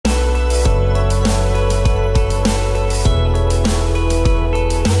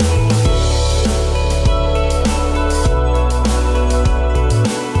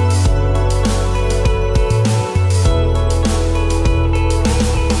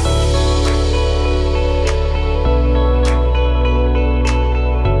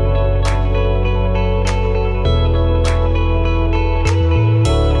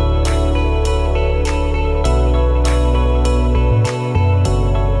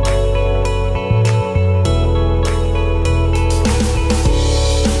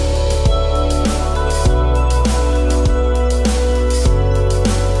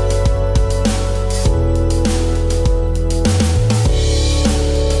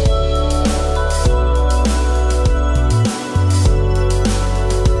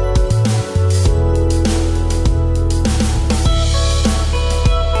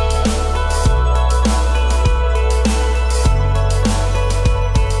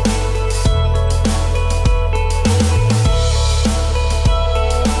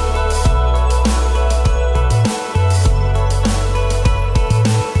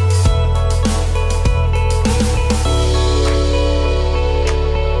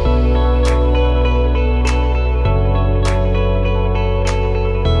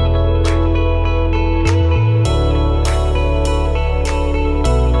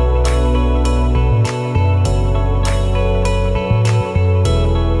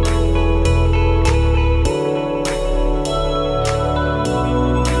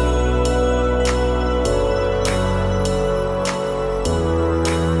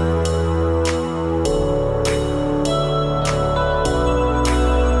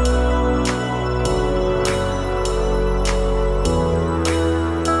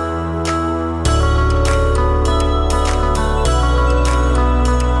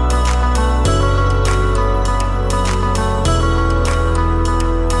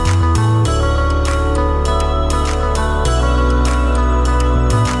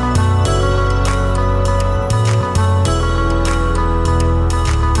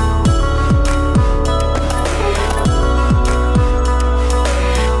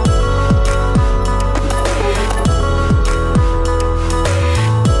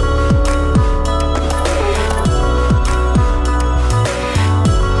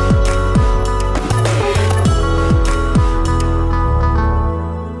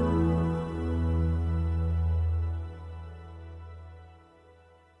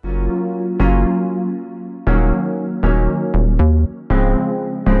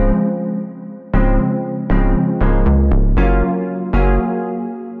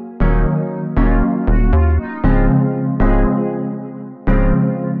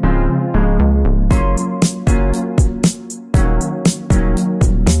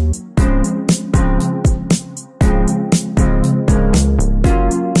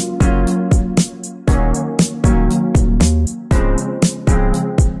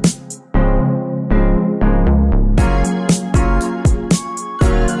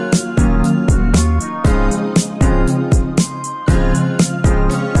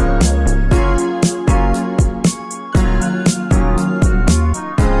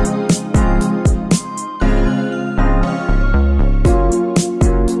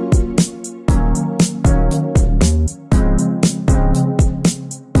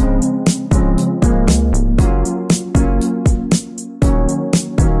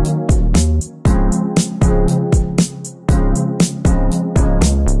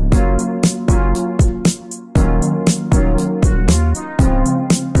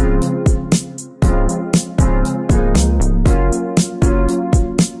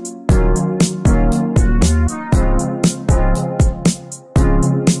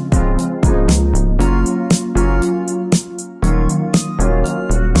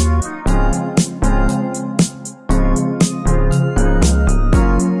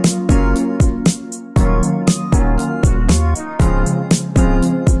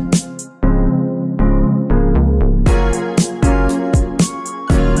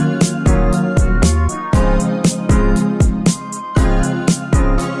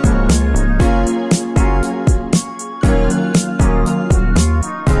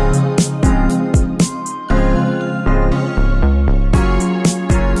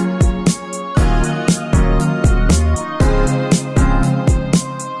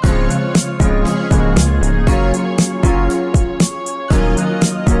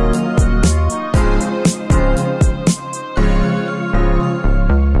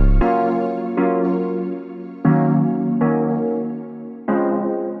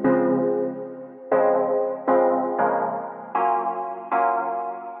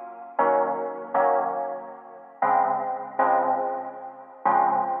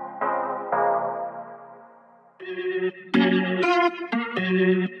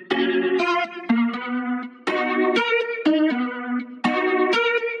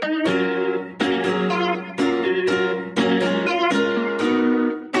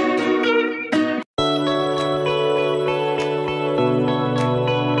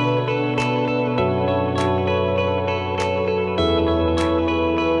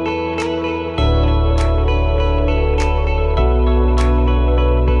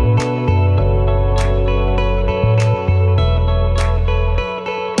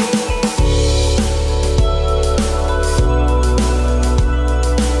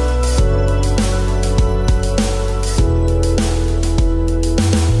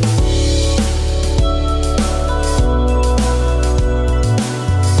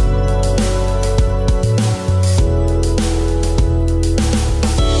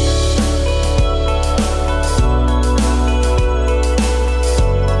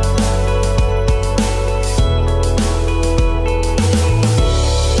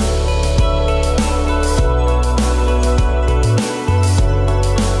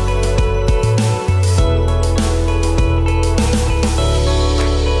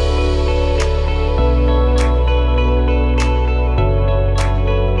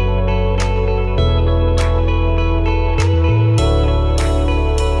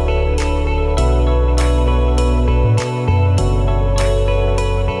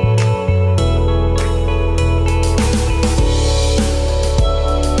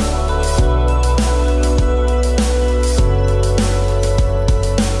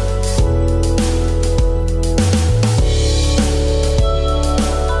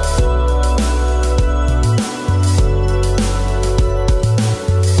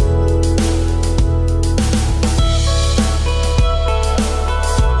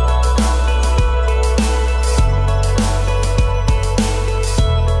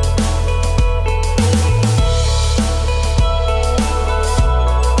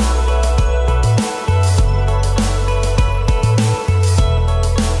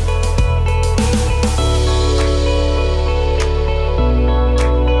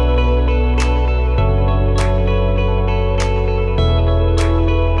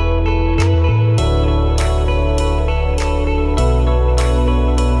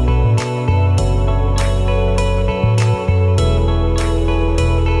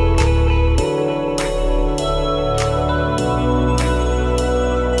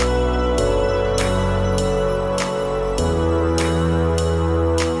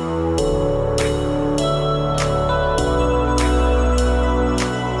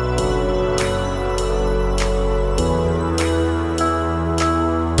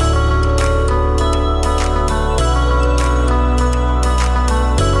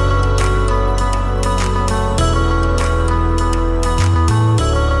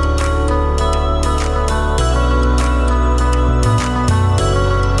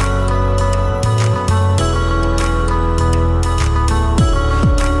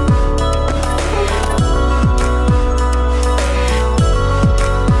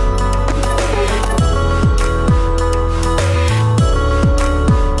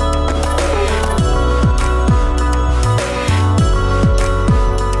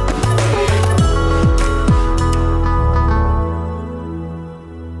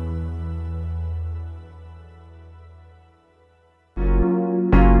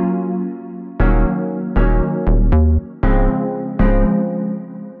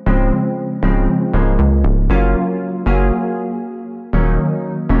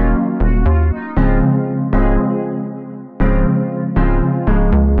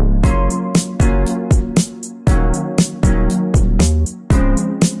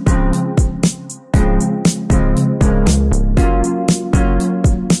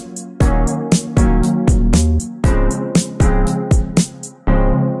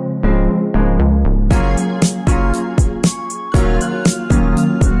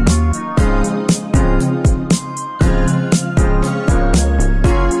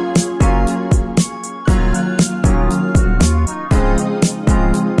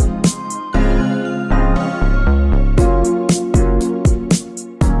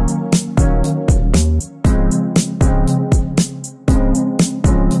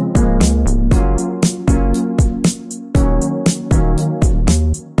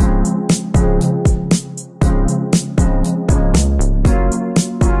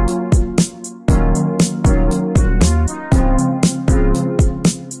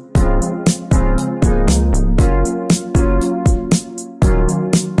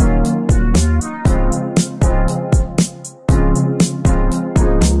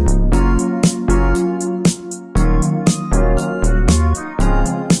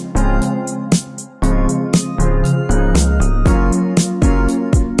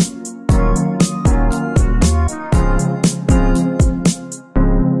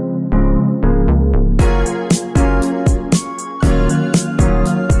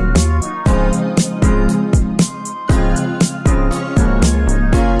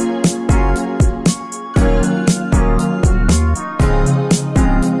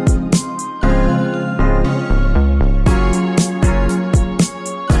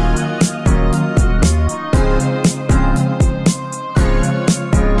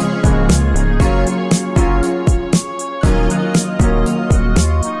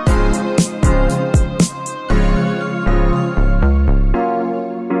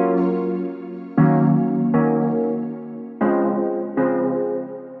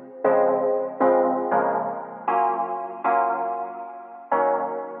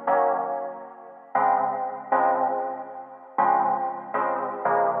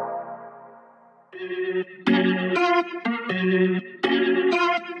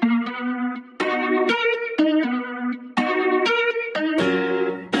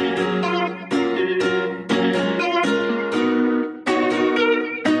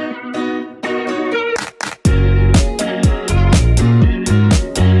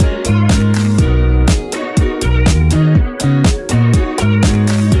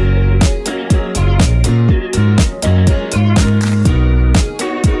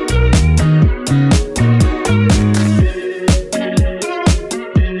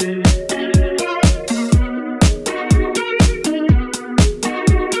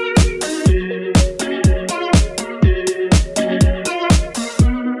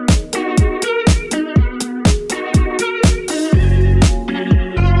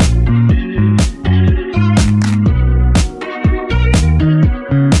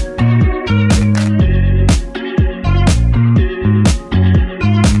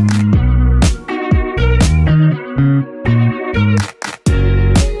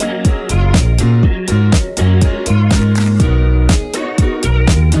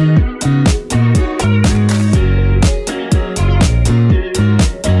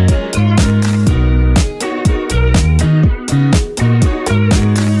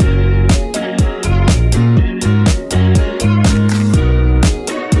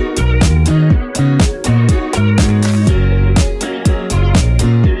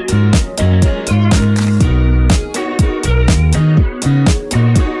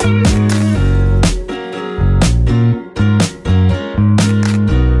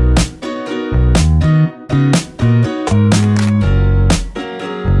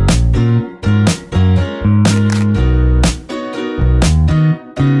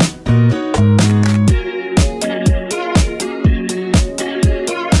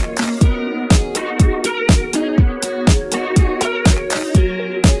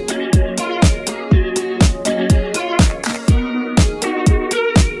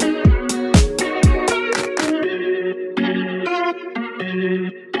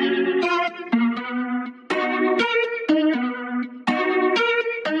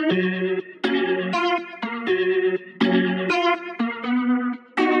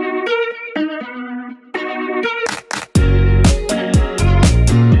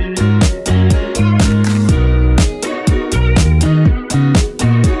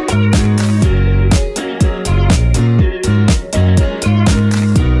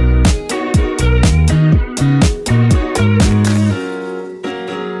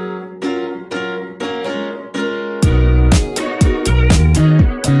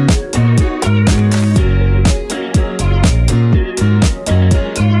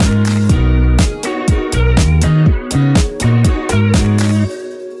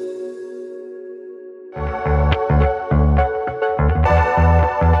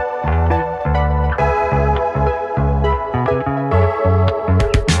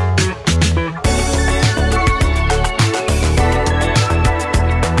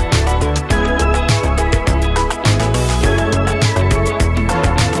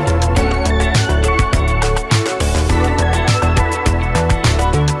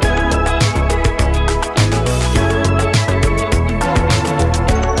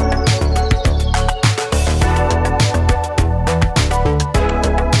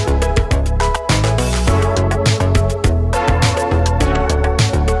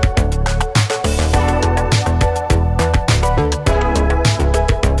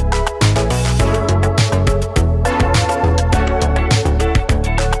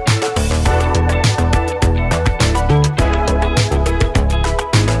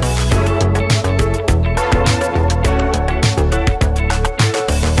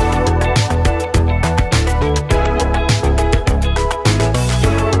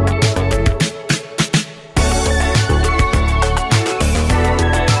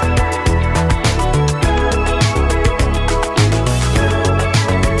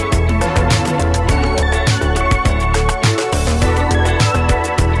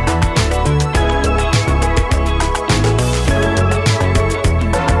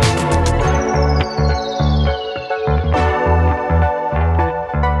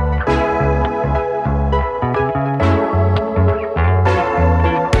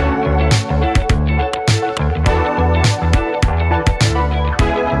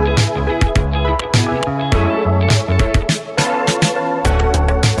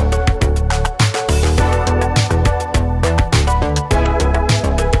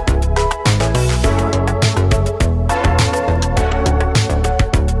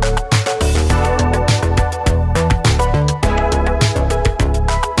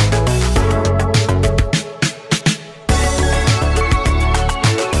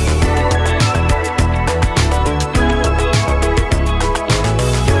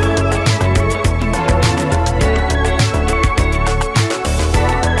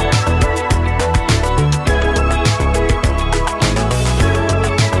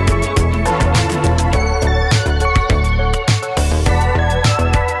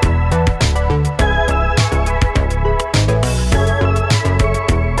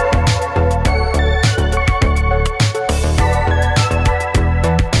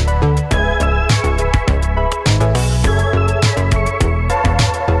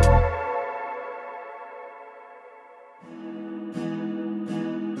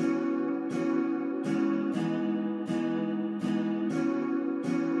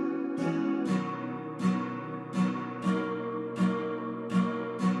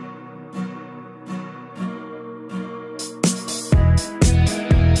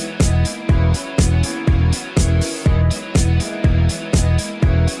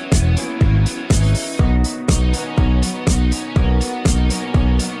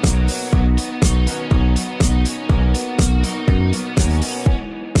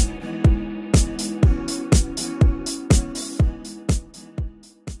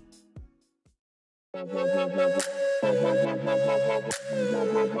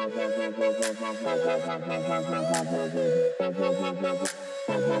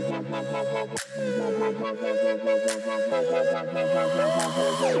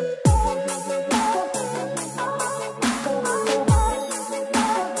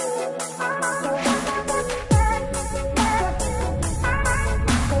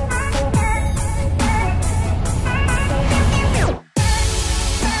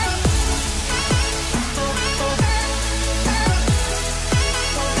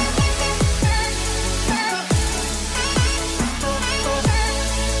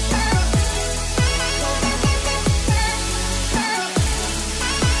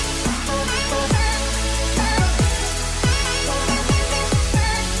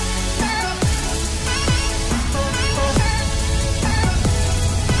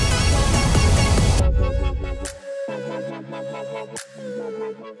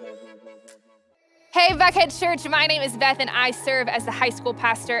Hey, Buckhead Church, my name is Beth and I serve as the high school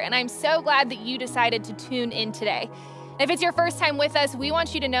pastor, and I'm so glad that you decided to tune in today. If it's your first time with us, we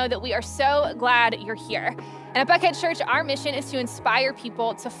want you to know that we are so glad you're here. And at Buckhead Church, our mission is to inspire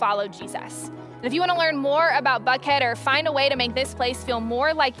people to follow Jesus. And if you want to learn more about Buckhead or find a way to make this place feel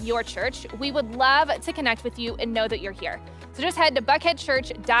more like your church, we would love to connect with you and know that you're here. So just head to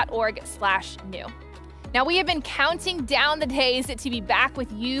buckheadchurch.org/new. Now, we have been counting down the days to be back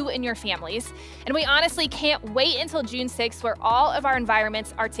with you and your families, and we honestly can't wait until June 6th, where all of our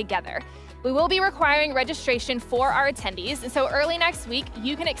environments are together. We will be requiring registration for our attendees, and so early next week,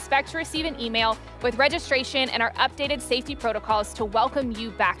 you can expect to receive an email with registration and our updated safety protocols to welcome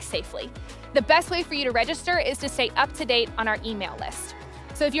you back safely. The best way for you to register is to stay up to date on our email list.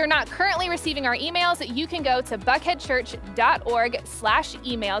 So if you're not currently receiving our emails, you can go to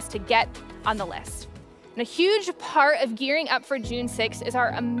buckheadchurch.org/emails to get on the list. And a huge part of gearing up for June 6th is our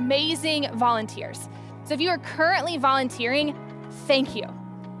amazing volunteers. So if you are currently volunteering, thank you.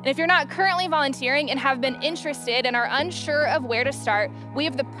 And if you're not currently volunteering and have been interested and are unsure of where to start, we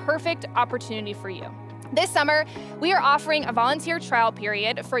have the perfect opportunity for you. This summer, we are offering a volunteer trial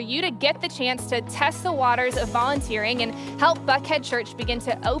period for you to get the chance to test the waters of volunteering and help Buckhead Church begin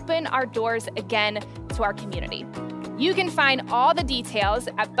to open our doors again to our community. You can find all the details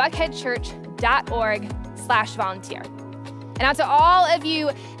at buckheadchurch.org/volunteer. And out to all of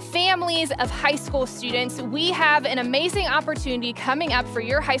you families of high school students, we have an amazing opportunity coming up for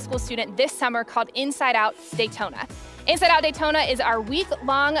your high school student this summer called Inside Out Daytona. Inside Out Daytona is our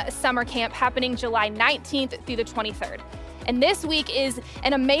week-long summer camp happening July 19th through the 23rd. And this week is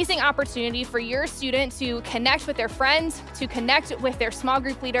an amazing opportunity for your student to connect with their friends, to connect with their small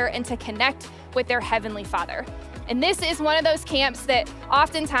group leader, and to connect with their Heavenly Father. And this is one of those camps that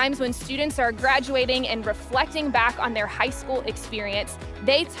oftentimes when students are graduating and reflecting back on their high school experience,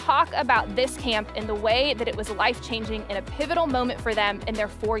 they talk about this camp in the way that it was life-changing and a pivotal moment for them in their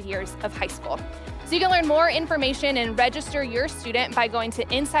 4 years of high school. So you can learn more information and register your student by going to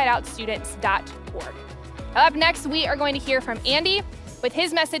insideoutstudents.org. Up next, we are going to hear from Andy with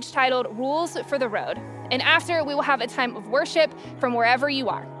his message titled Rules for the Road. And after, we will have a time of worship from wherever you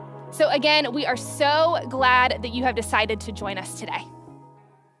are. So again, we are so glad that you have decided to join us today.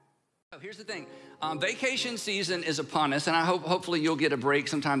 Here's the thing. Vacation season is upon us, and I hopefully you'll get a break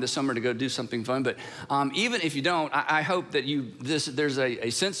sometime this summer to go do something fun. But even if you don't, I hope that there's a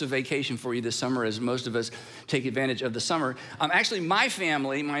sense of vacation for you this summer, as most of us take advantage of the summer. Actually, my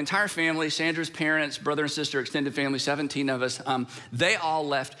family, my entire family, Sandra's parents, brother and sister, extended family, 17 of us, they all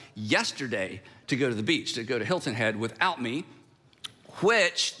left yesterday to go to the beach, to go to Hilton Head without me,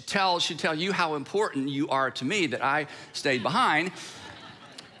 which should tell you how important you are to me that I stayed behind.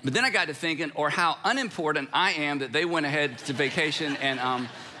 But then I got to thinking, or how unimportant I am that they went ahead to vacation and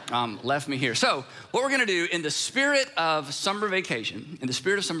left me here. So what we're going to do in the spirit of summer vacation,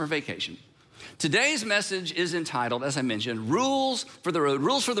 today's message is entitled, as I mentioned, Rules for the Road.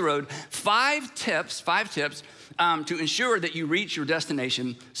 Rules for the Road, 5 tips to ensure that you reach your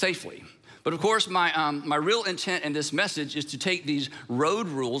destination safely. But of course, my real intent in this message is to take these road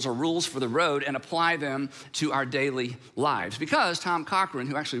rules or rules for the road and apply them to our daily lives. Because Tom Cochran,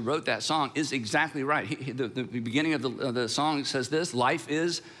 who actually wrote that song, is exactly right. The beginning of the song says this: life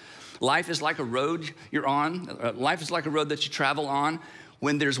is like a road you're on. Life is like a road that you travel on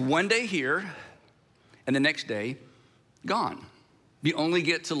when there's one day here and the next day gone. You only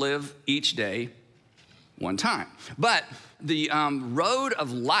get to live each day one time. But the road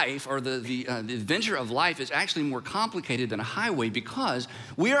of life, or the adventure of life, is actually more complicated than a highway, because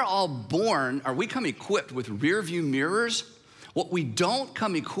we are all born, or we come equipped with rear view mirrors What we don't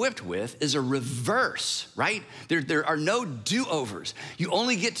come equipped with is a reverse, right? There are no do-overs. You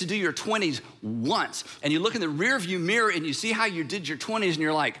only get to do your 20s once. And you look in the rearview mirror and you see how you did your 20s and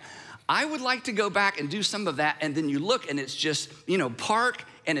you're like, I would like to go back and do some of that. And then you look and it's just, park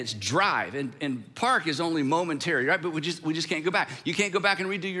and it's drive. And park is only momentary, right? But we just can't go back. You can't go back and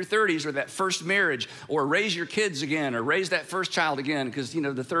redo your 30s or that first marriage or raise your kids again or raise that first child again because,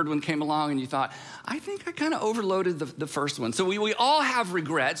 the third one came along and you thought, I think I kind of overloaded the first one. So we all have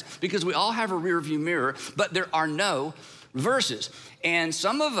regrets because we all have a rear view mirror, but there are no reverses. And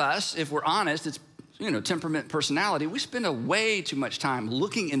some of us, if we're honest, it's temperament, personality, we spend way too much time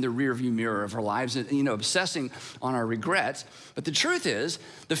looking in the rearview mirror of our lives and, obsessing on our regrets. But the truth is,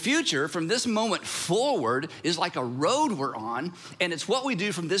 the future from this moment forward is like a road we're on, and it's what we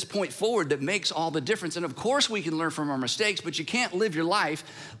do from this point forward that makes all the difference. And of course, we can learn from our mistakes, but you can't live your life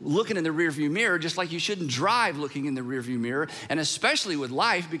looking in the rearview mirror, just like you shouldn't drive looking in the rearview mirror, and especially with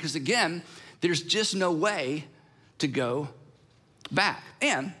life, because again, there's just no way to go back.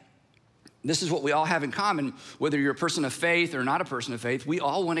 And this is what we all have in common, whether you're a person of faith or not a person of faith, we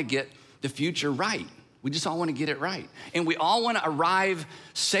all want to get the future right. We just all want to get it right. And we all want to arrive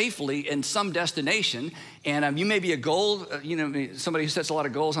safely in some destination. And you may be a goal, somebody who sets a lot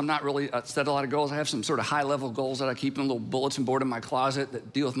of goals. I'm not really set a lot of goals. I have some sort of high-level goals that I keep in a little bulletin board in my closet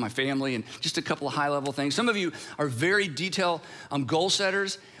that deal with my family and just a couple of high-level things. Some of you are very detailed goal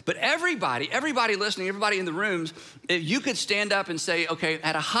setters. But everybody listening, everybody in the rooms, if you could stand up and say, okay,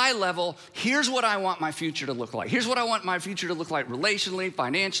 at a high level, here's what I want my future to look like. Here's what I want my future to look like relationally,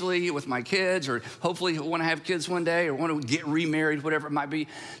 financially, with my kids, or hopefully want to have kids one day or want to get remarried, whatever it might be.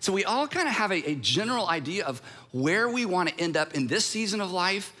 So we all kind of have a general idea of where we want to end up in this season of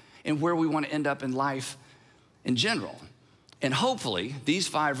life and where we want to end up in life in general. And hopefully, these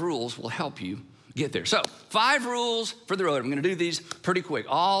 5 rules will help you get there. So 5 rules for the road. I'm gonna do these pretty quick,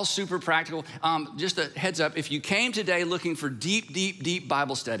 all super practical. Just a heads up, if you came today looking for deep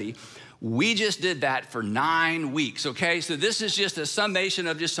Bible study, we just did that for 9 weeks, okay? So this is just a summation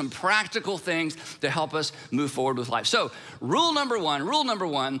of just some practical things to help us move forward with life. So rule number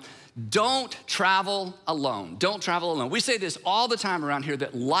one, don't travel alone. Don't travel alone. We say this all the time around here,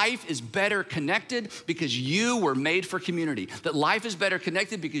 that life is better connected because you were made for community. That life is better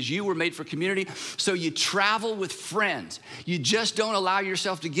connected because you were made for community. So you travel with friends. You just don't allow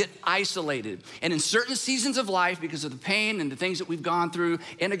yourself to get isolated. And in certain seasons of life, because of the pain and the things that we've gone through,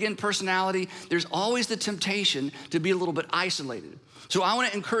 and again, personality, there's always the temptation to be a little bit isolated. So I want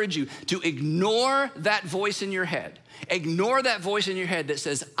to encourage you to ignore that voice in your head. Ignore that voice in your head that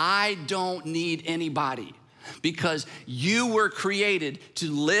says, I don't need anybody, because you were created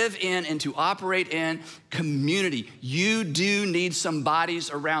to live in and to operate in community. You do need some bodies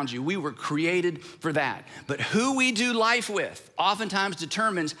around you. We were created for that. But who we do life with oftentimes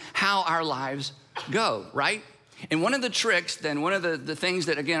determines how our lives go, right? And one of the tricks, then, one of the things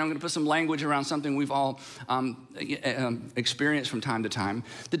that, again, I'm gonna put some language around something we've all experienced from time to time.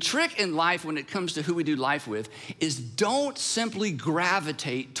 The trick in life when it comes to who we do life with is don't simply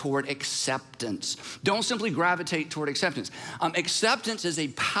gravitate toward acceptance. Don't simply gravitate toward acceptance. Acceptance is a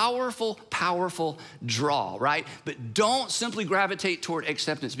powerful draw, right? But don't simply gravitate toward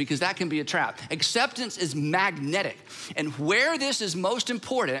acceptance, because that can be a trap. Acceptance is magnetic. And where this is most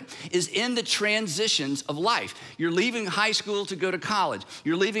important is in the transitions of life. You're leaving high school to go to college.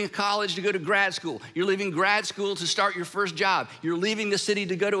 You're leaving college to go to grad school. You're leaving grad school to start your first job. You're leaving the city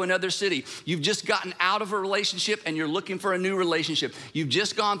to go to another city. You've just gotten out of a relationship and you're looking for a new relationship. You've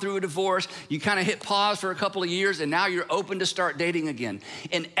just gone through a divorce. You kind of hit pause for a couple of years and now you're open to start dating again.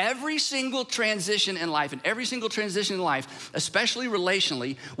 In every single transition in life, especially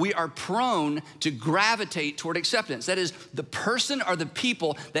relationally, we are prone to gravitate toward acceptance. That is, the person or the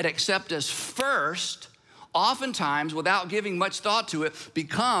people that accept us first, oftentimes, without giving much thought to it,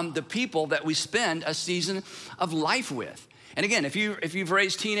 become the people that we spend a season of life with. And again, if you've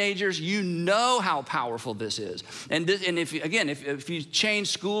raised teenagers, you know how powerful this is. And if you change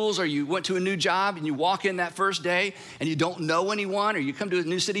schools or you went to a new job and you walk in that first day and you don't know anyone, or you come to a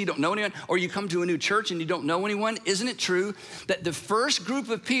new city, you don't know anyone, or you come to a new church and you don't know anyone, isn't it true that the first group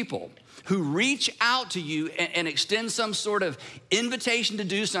of people who reach out to you and extend some sort of invitation to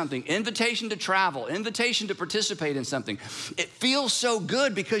do something, invitation to travel, invitation to participate in something, it feels so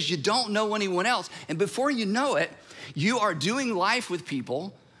good because you don't know anyone else. And before you know it, you are doing life with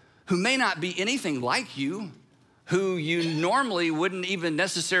people who may not be anything like you, who you normally wouldn't even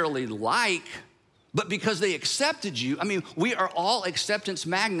necessarily like, but because they accepted you. I mean, we are all acceptance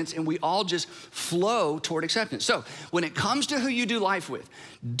magnets, and we all just flow toward acceptance. So when it comes to who you do life with,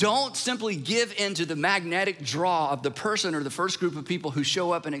 don't simply give in to the magnetic draw of the person or the first group of people who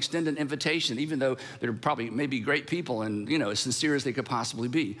show up and extend an invitation, even though they're probably maybe great people and, you know, as sincere as they could possibly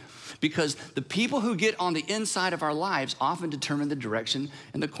be. Because the people who get on the inside of our lives often determine the direction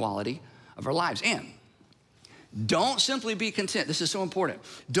and the quality of our lives. And don't simply be content. This is so important.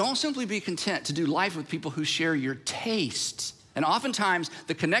 Don't simply be content to do life with people who share your tastes. And oftentimes,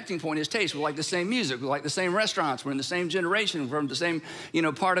 the connecting point is taste. We like the same music. We like the same restaurants. We're in the same generation. We're from the same,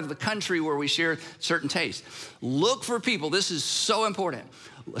 part of the country where we share certain tastes. Look for people. This is so important,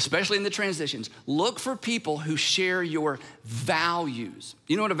 especially in the transitions. Look for people who share your values.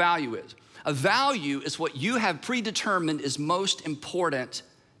 You know what a value is? A value is what you have predetermined is most important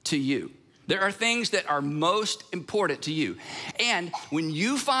to you. There are things that are most important to you. And when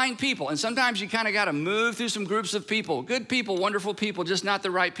you find people, and sometimes you kind of got to move through some groups of people, good people, wonderful people, just not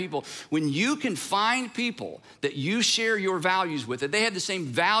the right people. When you can find people that you share your values with, that they have the same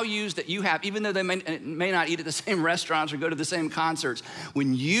values that you have, even though they may not eat at the same restaurants or go to the same concerts,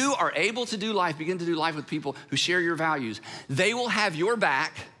 when you are able to do life, begin to do life with people who share your values, they will have your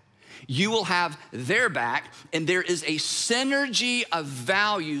back. You will have their back, and there is a synergy of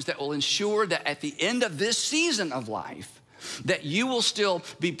values that will ensure that at the end of this season of life, that you will still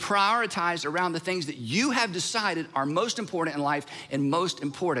be prioritized around the things that you have decided are most important in life and most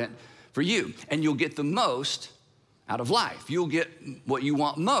important for you. And you'll get the most out of life. You'll get what you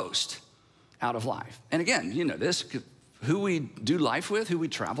want most out of life. And again, this. Who we do life with, who we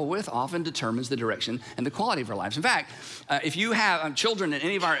travel with, often determines the direction and the quality of our lives. In fact, if you have children in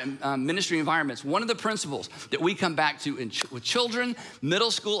any of our ministry environments, one of the principles that we come back to with children,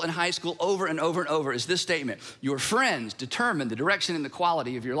 middle school and high school over and over and over is this statement: your friends determine the direction and the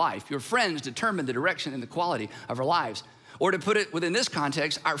quality of your life. Your friends determine the direction and the quality of our lives. Or to put it within this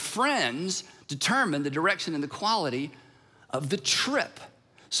context, our friends determine the direction and the quality of the trip.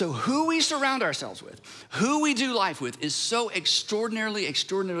 So who we surround ourselves with, who we do life with is so extraordinarily,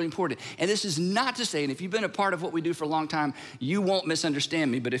 extraordinarily important. And this is not to say, and if you've been a part of what we do for a long time, you won't misunderstand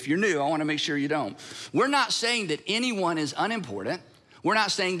me, but if you're new, I wanna make sure you don't. We're not saying that anyone is unimportant. We're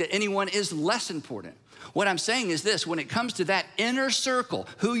not saying that anyone is less important. What I'm saying is this: when it comes to that inner circle,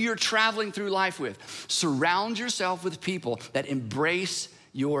 who you're traveling through life with, surround yourself with people that embrace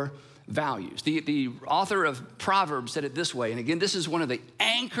your values. The author of Proverbs said it this way, and again, this is one of the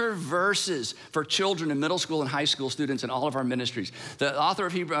anchor verses for children in middle school and high school students in all of our ministries. The author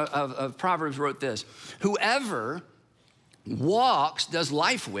of Proverbs wrote this: whoever does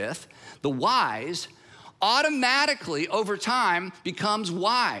life with the wise automatically over time becomes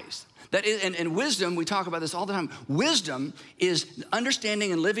wise. That is, and wisdom, we talk about this all the time. Wisdom is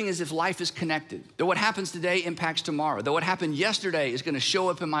understanding and living as if life is connected. That what happens today impacts tomorrow. That what happened yesterday is going to show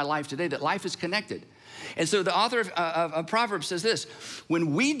up in my life today. That life is connected. And so the author of Proverbs says this: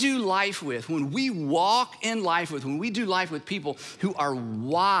 when we do life with, when we walk in life with, when we do life with people who are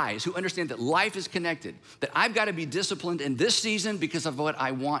wise, who understand that life is connected, that I've got to be disciplined in this season because of what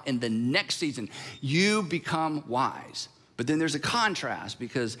I want in the next season, you become wise. But then there's a contrast,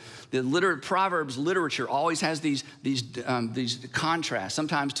 because the Proverbs literature always has these contrasts,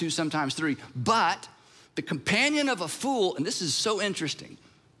 sometimes two, sometimes three. But the companion of a fool, and this is so interesting,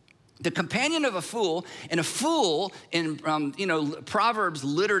 the companion of a fool, and a fool in Proverbs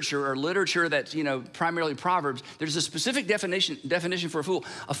literature, or literature that's primarily Proverbs, there's a specific definition for a fool.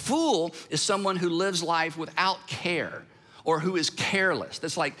 A fool is someone who lives life without care, or who is careless.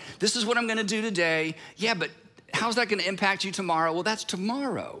 That's like, this is what I'm gonna do today. Yeah, but how's that gonna impact you tomorrow? Well, that's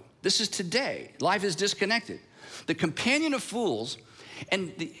tomorrow. This is today. Life is disconnected. The companion of fools,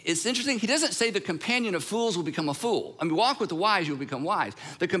 and it's interesting, he doesn't say the companion of fools will become a fool. I mean, walk with the wise, you'll become wise.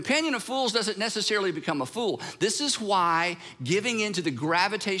 The companion of fools doesn't necessarily become a fool. This is why giving into the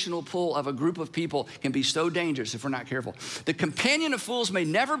gravitational pull of a group of people can be so dangerous if we're not careful. The companion of fools may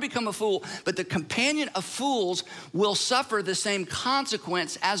never become a fool, but the companion of fools will suffer the same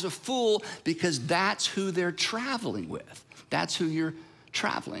consequence as a fool, because that's who they're traveling with. That's who you're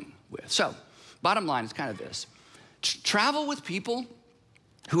traveling with. So, bottom line is kind of this: travel with people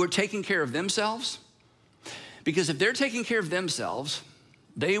who are taking care of themselves, because if they're taking care of themselves,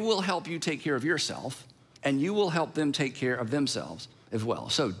 they will help you take care of yourself, and you will help them take care of themselves as well.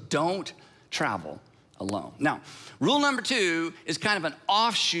 So don't travel alone. Now, rule number 2 is kind of an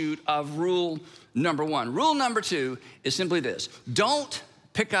offshoot of rule number 1. Rule number 2 is simply this: don't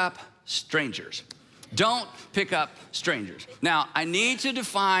pick up strangers. Don't pick up strangers. Now, I need to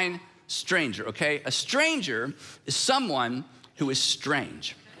define stranger, okay? A stranger is someone who is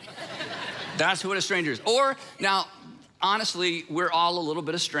strange. That's what a stranger is. Or now, honestly, we're all a little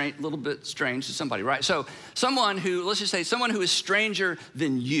bit strange to somebody, right? So someone who, let's just say someone who is stranger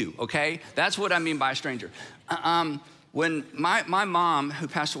than you, okay? That's what I mean by a stranger. When my mom, who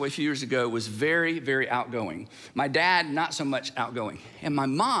passed away a few years ago, was very, very outgoing. My dad, not so much outgoing. And my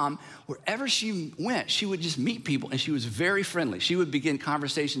mom, wherever she went, she would just meet people, and she was very friendly. She would begin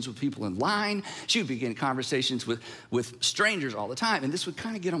conversations with people in line. She would begin conversations with strangers all the time. And this would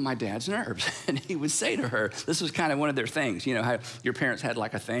kind of get on my dad's nerves. And he would say to her, this was kind of one of their things. You know how your parents had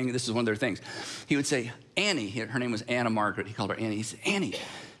like a thing? This is one of their things. He would say, Annie, her name was Anna Margaret. He called her Annie. He said, Annie,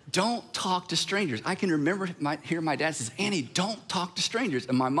 don't talk to strangers. I can remember hear my dad says, Annie, don't talk to strangers.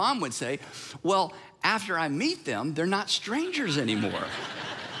 And my mom would say, well, after I meet them, they're not strangers anymore.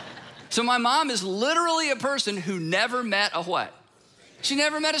 So my mom is literally a person who never met a what? She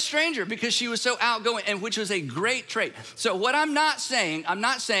never met a stranger because she was so outgoing, and which was a great trait. So what I'm not saying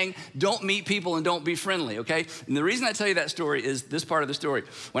don't meet people and don't be friendly, okay? And the reason I tell you that story is this part of the story.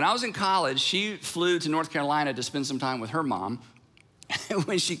 When I was in college, she flew to North Carolina to spend some time with her mom. And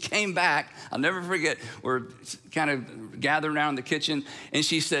when she came back, I'll never forget, we're kind of gathered around in the kitchen, and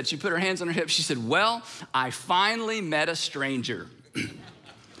she put her hands on her hips, she said, well, I finally met a stranger.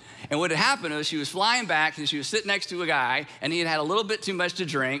 And what had happened was she was flying back, and she was sitting next to a guy, and he had had a little bit too much to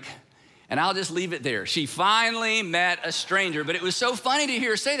drink, and I'll just leave it there. She finally met a stranger, but it was so funny to hear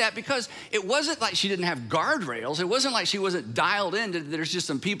her say that because it wasn't like she didn't have guardrails. It wasn't like she wasn't dialed in. There's just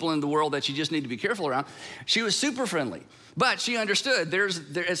some people in the world that you just need to be careful around. She was super friendly. But she understood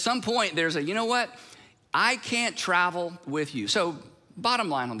at some point there's you know what? I can't travel with you. So bottom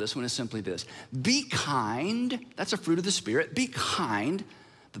line on this one is simply this. Be kind. That's a fruit of the Spirit. Be kind,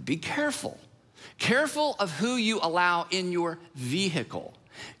 but be careful. Careful of who you allow in your vehicle.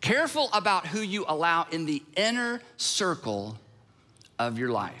 Careful about who you allow in the inner circle of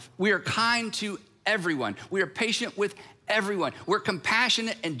your life. We are kind to everyone. We are patient with everyone. We're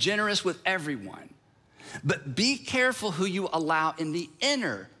compassionate and generous with everyone. But be careful who you allow in the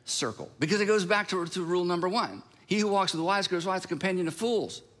inner circle, because it goes back to rule number one. He who walks with the wise grows wise, the companion of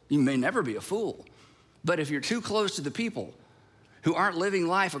fools. You may never be a fool, but if you're too close to the people who aren't living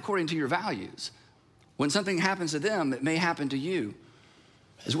life according to your values, when something happens to them, it may happen to you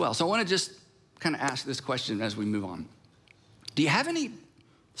as well. So I want to just kind of ask this question as we move on. Do you have any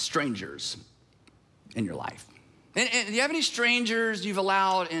strangers in your life? And do you have any strangers you've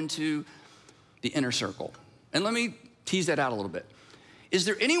allowed into the inner circle? And let me tease that out a little bit. Is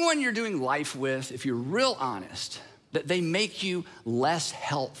there anyone you're doing life with, if you're real honest, that they make you less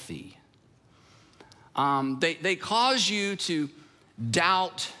healthy? They cause you to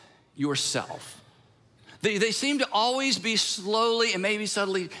doubt yourself. They seem to always be slowly and maybe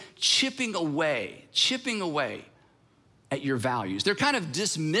subtly chipping away at your values. They're kind of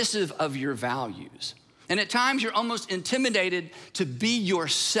dismissive of your values. And at times you're almost intimidated to be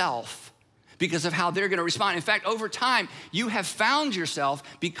yourself because of how they're gonna respond. In fact, over time, you have found yourself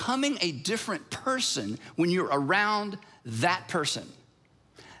becoming a different person when you're around that person.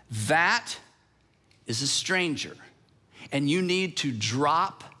 That is a stranger, and you need to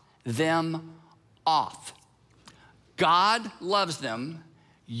drop them off. God loves them.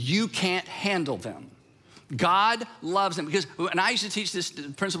 You can't handle them. God loves them. Because, and I used to teach this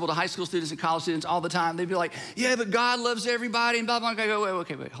principle to high school students and college students all the time. They'd be like, yeah, but God loves everybody, and blah, blah, blah. I go,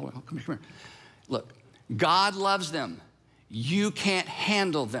 wait, hold on, come here. Look, God loves them. You can't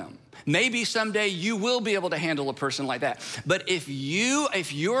handle them. Maybe someday you will be able to handle a person like that. But if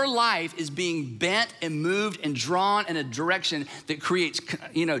your life is being bent and moved and drawn in a direction that creates,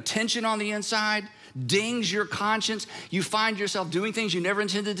 tension on the inside, dings your conscience, you find yourself doing things you never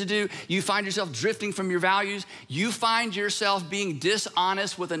intended to do, you find yourself drifting from your values, you find yourself being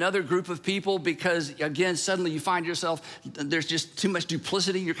dishonest with another group of people because, again, suddenly you find yourself, there's just too much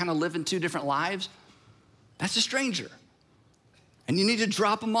duplicity, you're kind of living two different lives, that's a stranger. And you need to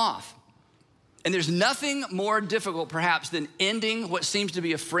drop them off. And there's nothing more difficult, perhaps, than ending what seems to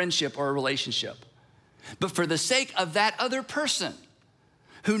be a friendship or a relationship. But for the sake of that other person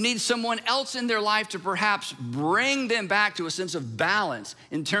who needs someone else in their life to perhaps bring them back to a sense of balance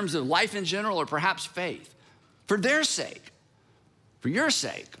in terms of life in general or perhaps faith, for their sake, for your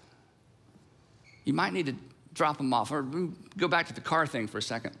sake, you might need to drop them off. Or go back to the car thing for a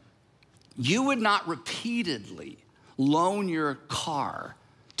second. You would not repeatedly loan your car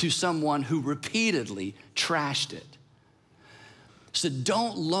to someone who repeatedly trashed it. So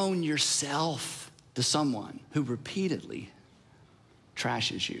don't loan yourself to someone who repeatedly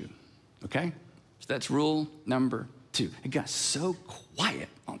trashes you, okay? So that's rule number 2. It got so quiet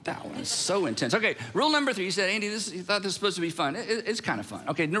on That one is so intense. Okay, rule number 3, you said, Andy, you thought this was supposed to be fun. It's kind of fun.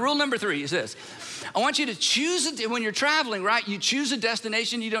 Okay, now rule number 3 is this. I want you to choose it when you're traveling, right? You choose a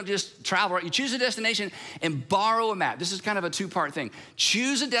destination. You don't just travel, right? You choose a destination and borrow a map. This is kind of a 2-part thing.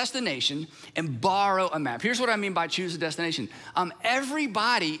 Choose a destination and borrow a map. Here's what I mean by choose a destination.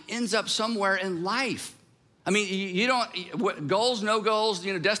 Everybody ends up somewhere in life. I mean, you don't, goals, no goals,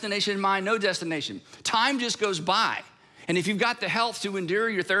 destination in mind, no destination. Time just goes by. And if you've got the health to endure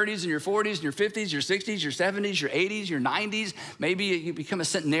your 30s and your 40s and your 50s, your 60s, your 70s, your 80s, your 90s, maybe you become a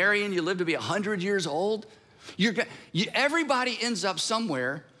centenarian, you live to be 100 years old, everybody ends up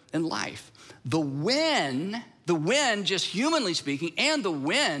somewhere in life. The win, just humanly speaking, and the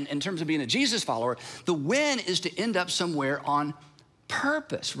win in terms of being a Jesus follower, the win is to end up somewhere on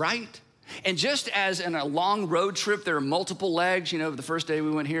purpose, right? And just as in a long road trip, there are multiple legs, the first day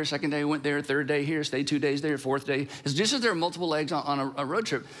we went here, second day we went there, third day here, stayed 2 days there, fourth day. It's just as there are multiple legs on a road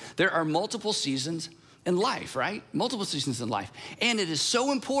trip, there are multiple seasons in life, right? Multiple seasons in life. And it is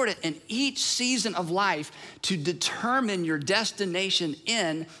so important in each season of life to determine your destination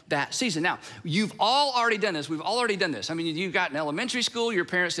in that season. Now, you've all already done this. We've all already done this. I mean, you got in elementary school, your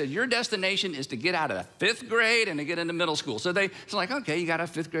parents said, your destination is to get out of the 5th grade and to get into middle school. So it's like, okay, you got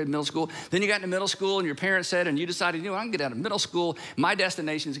out of 5th grade, middle school. Then you got into middle school and your parents said, and you decided, I can get out of middle school. My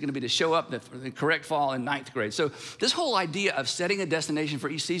destination is going to be to show up the correct fall in 9th grade. So this whole idea of setting a destination for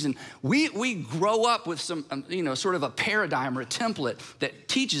each season, we grow up with some, sort of a paradigm or a template that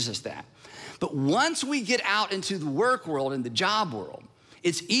teaches us that. But once we get out into the work world and the job world,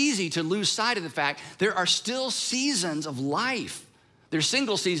 it's easy to lose sight of the fact there are still seasons of life. There's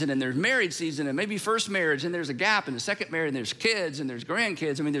single season and there's married season and maybe first marriage and there's a gap and the second marriage and there's kids and there's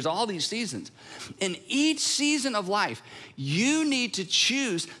grandkids. I mean, there's all these seasons. In each season of life, you need to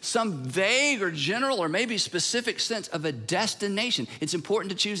choose some vague or general or maybe specific sense of a destination. It's important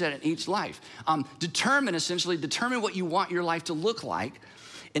to choose that in each life. Determine what you want your life to look like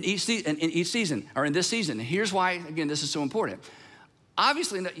in each season or in this season. And here's why, again, this is so important.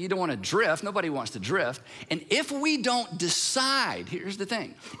 Obviously, you don't want to drift. Nobody wants to drift. And if we don't decide, here's the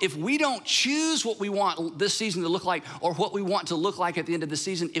thing. If we don't choose what we want this season to look like or what we want to look like at the end of the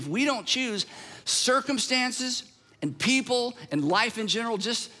season, if we don't choose, circumstances and people and life in general,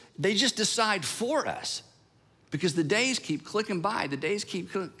 they just decide for us. Because the days keep clicking by. The days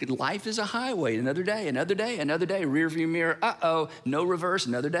keep clicking. Life is a highway. Another day, another day, another day. Rear view mirror, uh-oh, no reverse.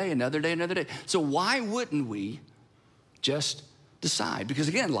 Another day, another day, another day. So why wouldn't we just decide? Because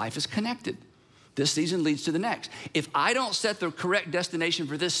again, life is connected. This season leads to the next. If I don't set the correct destination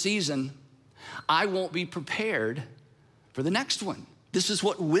for this season, I won't be prepared for the next one. This is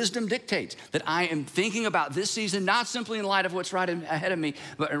what wisdom dictates, that I am thinking about this season, not simply in light of what's right ahead of me,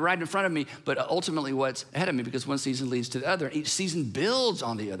 but right in front of me, but ultimately what's ahead of me, because one season leads to the other. Each season builds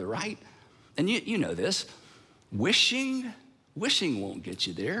on the other, right? And you know this. Wishing won't get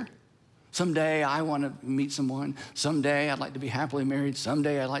you there. Someday I want to meet someone. Someday I'd like to be happily married.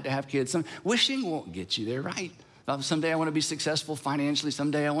 Someday I'd like to have kids. Wishing won't get you there, right? Someday I want to be successful financially.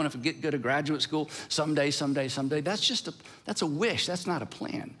 Someday I want to go to graduate school. Someday. That's a wish. That's not a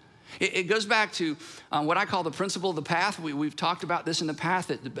plan. It goes back to what I call the principle of the path. We've talked about this in the past,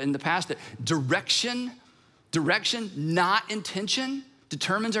 that direction, not intention,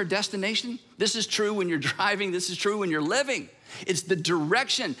 determines our destination. This is true when you're driving. This is true when you're living. It's the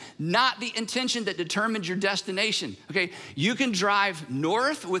direction, not the intention, that determines your destination, okay? You can drive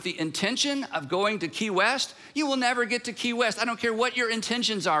north with the intention of going to Key West. You will never get to Key West. I don't care what your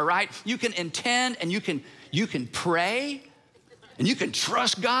intentions are, right? You can intend and you can pray and you can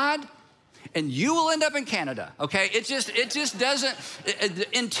trust God, and you will end up in Canada, okay? It just doesn't,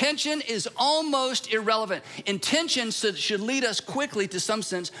 intention is almost irrelevant. Intention should lead us quickly to some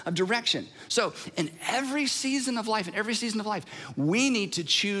sense of direction. So in every season of life, we need to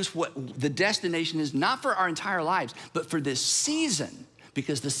choose what the destination is, not for our entire lives, but for this season,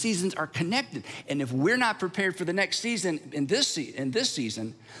 because the seasons are connected. And if we're not prepared for the next season in this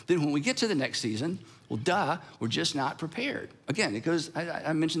season, then when we get to the next season, well, we're just not prepared. Again, it goes,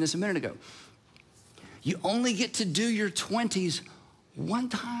 I mentioned this a minute ago. You only get to do your 20s one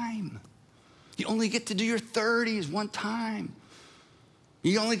time. You only get to do your 30s one time.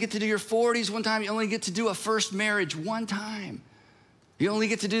 You only get to do your 40s one time. You only get to do a first marriage one time. You only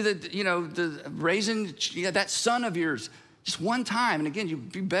get to do the raising that son of yours just one time. And again,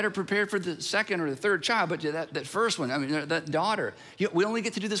 you'd be better prepared for the second or the third child, but that first one, that daughter, we only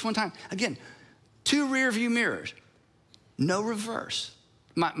get to do this one time. Again, 2 rear view mirrors, no reverse.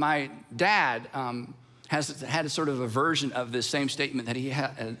 My dad had a sort of a version of this same statement that he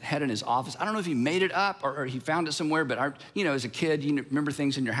had in his office. I don't know if he made it up or he found it somewhere, but as a kid, you remember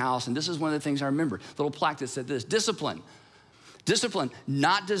things in your house, and this is one of the things I remember. Little plaque that said this: discipline,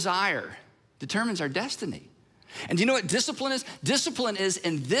 not desire, determines our destiny. And do you know what discipline is? Discipline is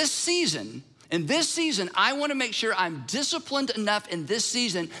in this season, I want to make sure I'm disciplined enough in this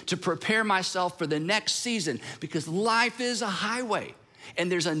season to prepare myself for the next season, because life is a highway. And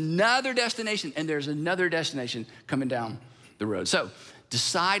there's another destination, and there's another destination coming down the road. So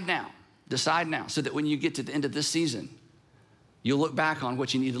decide now, so that when you get to the end of this season, you'll look back on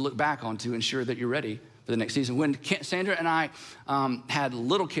what you need to look back on to ensure that you're ready for the next season. When Sandra and I had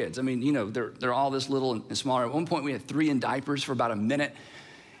little kids, they're all this little and smaller. At one point, we had 3 in diapers for about a minute.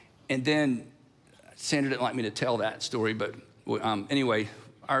 And then Sandra didn't like me to tell that story, but anyway,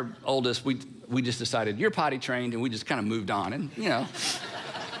 our oldest, we just decided, you're potty trained, and we just kind of moved on. And,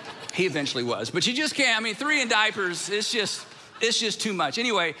 he eventually was. But you just can't, 3 in diapers, it's just too much.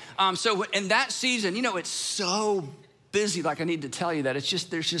 Anyway, so in that season, it's so busy, like I need to tell you that.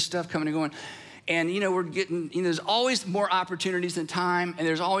 There's just stuff coming and going. And, we're getting, there's always more opportunities than time, and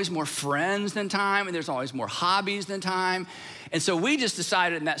there's always more friends than time, and there's always more hobbies than time. And so we just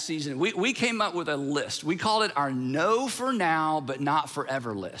decided in that season, we came up with a list. We called it our no for now, but not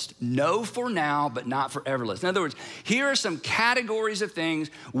forever list. No for now, but not forever list. In other words, here are some categories of things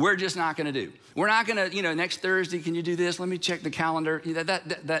we're just not gonna do. We're not gonna, next Thursday, can you do this? Let me check the calendar.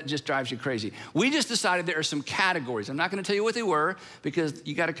 That just drives you crazy. We just decided there are some categories. I'm not gonna tell you what they were, because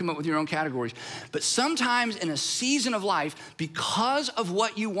you gotta come up with your own categories. But sometimes in a season of life, because of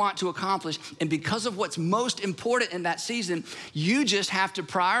what you want to accomplish and because of what's most important in that season, you just have to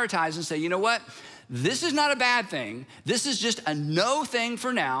prioritize and say, you know what? This is not a bad thing. This is just a no thing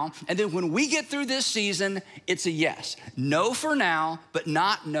for now. And then when we get through this season, it's a yes. No for now, but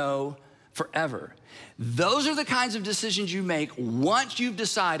not no forever. Those are the kinds of decisions you make once you've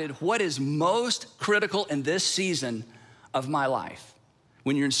decided what is most critical in this season of my life.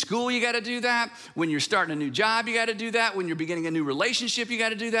 When you're in school, you got to do that. When you're starting a new job, you got to do that. When you're beginning a new relationship, you got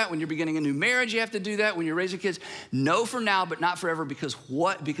to do that. When you're beginning a new marriage, you have to do that. When you're raising kids, no for now, but not forever, because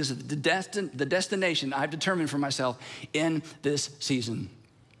what? Because of the destination I've determined for myself in this season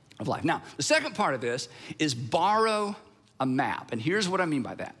of life. Now, the second part of this is borrow a map. And here's what I mean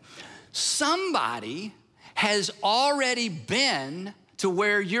by that. Somebody has already been to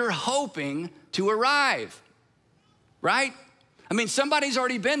where you're hoping to arrive, right? Somebody's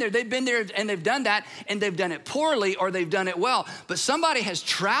already been there. They've been there and they've done that, and they've done it poorly or they've done it well. But somebody has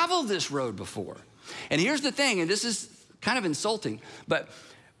traveled this road before. And here's the thing, and this is kind of insulting, but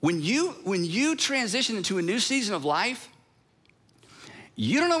when you transition into a new season of life,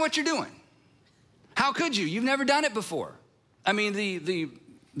 you don't know what you're doing. How could you? You've never done it before.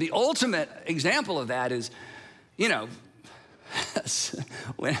 The ultimate example of that is, we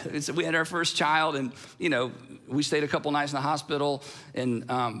had our first child, and we stayed a couple nights in the hospital, and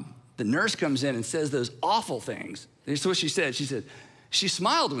the nurse comes in and says those awful things. This is what she said. She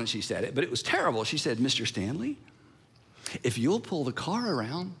smiled when she said it, but it was terrible. She said, "Mr. Stanley, if you'll pull the car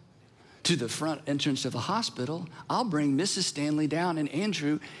around to the front entrance of the hospital, I'll bring Mrs. Stanley down and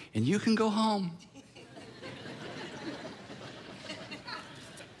Andrew, and you can go home."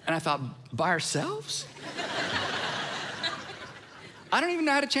 And I thought, by ourselves? I don't even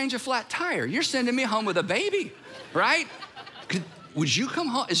know how to change a flat tire. You're sending me home with a baby, right? Would you come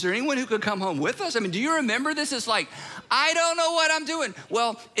home? Is there anyone who could come home with us? Do you remember this? It's like, I don't know what I'm doing.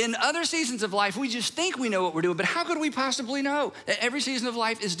 Well, in other seasons of life, we just think we know what we're doing, but how could we possibly know? Every season of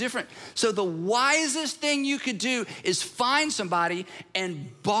life is different. So the wisest thing you could do is find somebody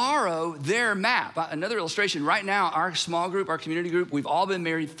and borrow their map. Another illustration, right now, our small group, our community group, we've all been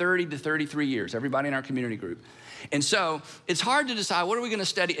married 30 to 33 years, everybody in our community group. And so it's hard to decide, what are we going to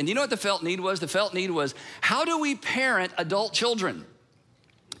study? And you know what the felt need was? The felt need was, how do we parent adult children?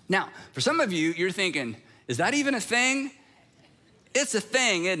 Now, for some of you, you're thinking, is that even a thing? It's a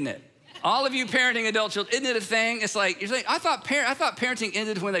thing, isn't it? All of you parenting adult children, isn't it a thing? It's like, you're saying, I thought parenting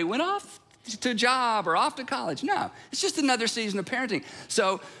ended when they went off to a job or off to college. No, it's just another season of parenting.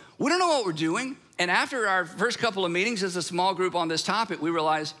 So we don't know what we're doing. And after our first couple of meetings as a small group on this topic, we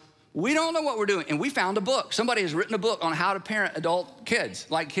realized, we don't know what we're doing. And we found a book. Somebody has written a book on how to parent adult kids,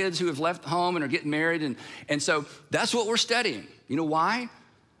 like kids who have left home and are getting married. And so that's what we're studying. You know why?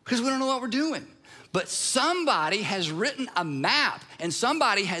 Because we don't know what we're doing. But somebody has written a map, and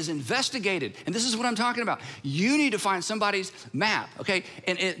somebody has investigated. And this is what I'm talking about. You need to find somebody's map, okay?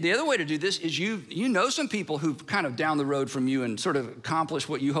 And the other way to do this is you know some people who've kind of down the road from you and sort of accomplished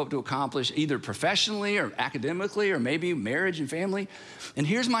what you hope to accomplish, either professionally or academically or maybe marriage and family. And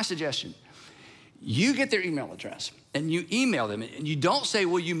here's my suggestion. You get their email address and you email them, and you don't say,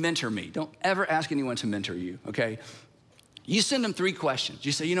 will you mentor me? Don't ever ask anyone to mentor you, okay? You send them 3 questions.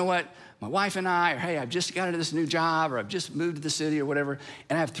 You say, you know what? My wife and I, or hey, I've just got into this new job, or I've just moved to the city or whatever,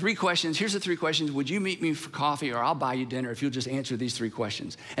 and I have 3 questions. Here's the 3 questions. Would you meet me for coffee, or I'll buy you dinner if you'll just answer these 3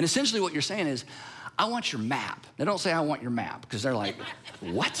 questions? And essentially what you're saying is, I want your map. Now don't say I want your map, because they're like,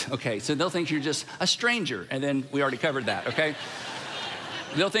 what? Okay, so they'll think you're just a stranger, and then we already covered that, okay?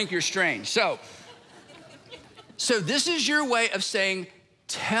 They'll think you're strange. So this is your way of saying,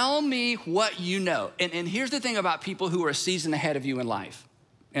 tell me what you know. And here's the thing about people who are a season ahead of you in life.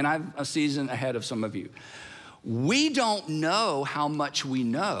 And I'm a season ahead of some of you. We don't know how much we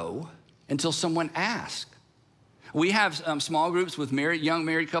know until someone asks. We have small groups with young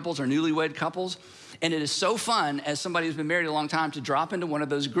married couples or newlywed couples. And it is so fun as somebody who's been married a long time to drop into one of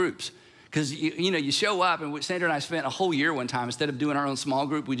those groups. Because you show up, and Sandra and I spent a whole year one time, instead of doing our own small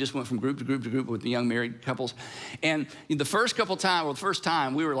group, we just went from group to group to group with the young married couples. And the first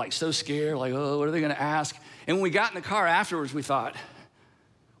time, we were like so scared, like, oh, what are they gonna ask? And when we got in the car afterwards, we thought,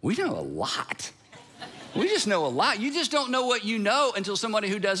 we know a lot. We just know a lot. You just don't know what you know until somebody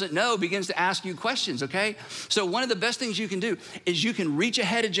who doesn't know begins to ask you questions, okay? So one of the best things you can do is you can reach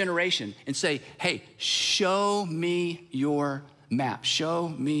ahead a generation and say, hey, show me your map. Show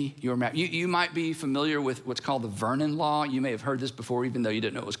me your map. You might be familiar with what's called the Vernon Law. You may have heard this before, even though you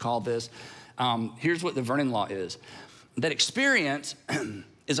didn't know it was called this. Here's what the Vernon Law is. That experience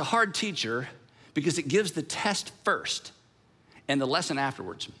is a hard teacher because it gives the test first and the lesson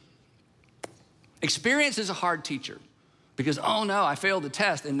afterwards. Experience is a hard teacher because, oh no, I failed the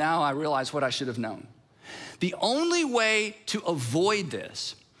test and now I realize what I should have known. The only way to avoid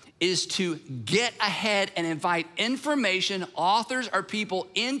this is to get ahead and invite information, authors, or people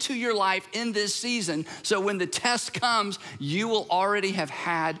into your life in this season, so when the test comes, you will already have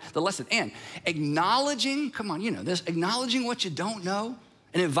had the lesson. And acknowledging, come on, you know this, acknowledging what you don't know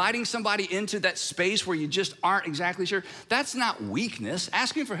and inviting somebody into that space where you just aren't exactly sure, that's not weakness.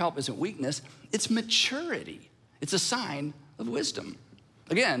 Asking for help isn't weakness, it's maturity. It's a sign of wisdom.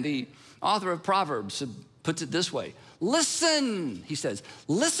 Again, the author of Proverbs puts it this way. Listen, he says,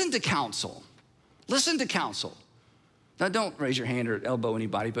 listen to counsel. Listen to counsel. Now, don't raise your hand or elbow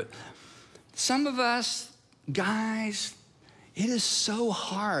anybody, but some of us, guys, it is so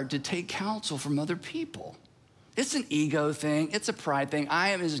hard to take counsel from other people. It's an ego thing. It's a pride thing. I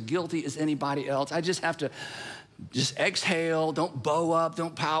am as guilty as anybody else. I just have to just exhale. Don't bow up.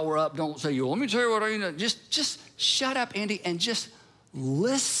 Don't power up. Don't say, let me tell you what I know. Just shut up, Andy, and just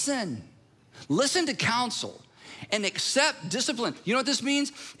listen. Listen to counsel. And accept discipline. You know what this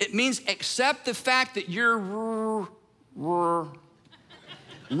means? It means accept the fact that you're wrong.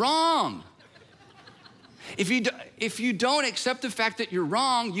 If you don't accept the fact that you're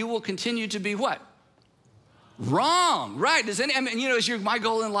wrong, you will continue to be what? Wrong, right? My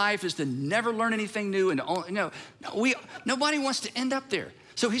goal in life is to never learn anything new, and nobody wants to end up there.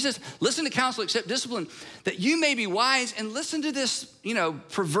 So he says, listen to counsel, accept discipline, that you may be wise, and listen to this,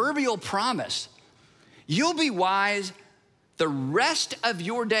 proverbial promise. You'll be wise the rest of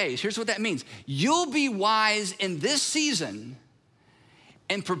your days. Here's what that means. You'll be wise in this season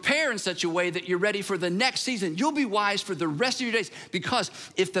and prepare in such a way that you're ready for the next season. You'll be wise for the rest of your days, because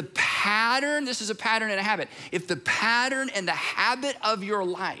if the pattern, this is a pattern and a habit, if the pattern and the habit of your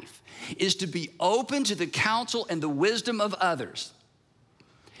life is to be open to the counsel and the wisdom of others,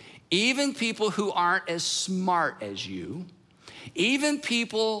 even people who aren't as smart as you, even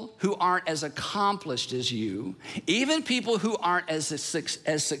people who aren't as accomplished as you, even people who aren't as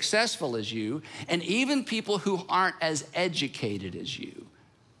successful as you, and even people who aren't as educated as you.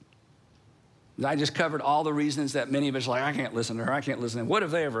 I just covered all the reasons that many of us are like, I can't listen to her, I can't listen to him. What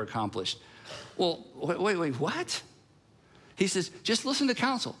have they ever accomplished? Well, wait, what? He says, just listen to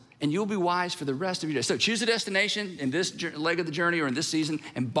counsel and you'll be wise for the rest of your day. So choose a destination in this leg of the journey or in this season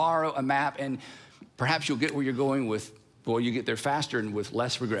and borrow a map, and perhaps you'll get where you're going with, you get there faster and with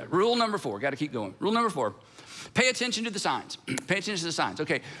less regret. Rule number 4, got to keep going. Rule number 4, pay attention to the signs. Pay attention to the signs.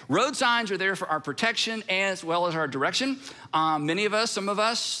 Okay, road signs are there for our protection as well as our direction. Many of us, some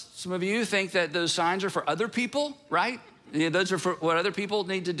of you think that those signs are for other people, right? Yeah, those are for what other people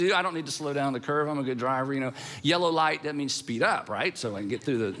need to do. I don't need to slow down the curve. I'm a good driver. Yellow light, that means speed up, right? So I can get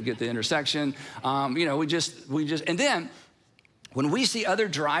the intersection. We just, and then when we see other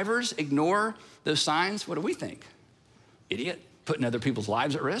drivers ignore those signs, what do we think? Idiot, putting other people's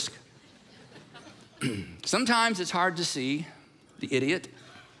lives at risk. Sometimes it's hard to see the idiot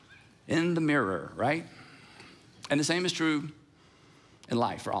in the mirror, right? And the same is true in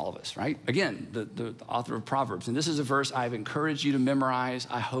life for all of us, right? Again, the author of Proverbs, and this is a verse I've encouraged you to memorize.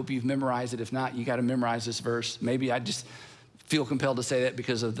 I hope you've memorized it. If not, you got to memorize this verse. Maybe I just feel compelled to say that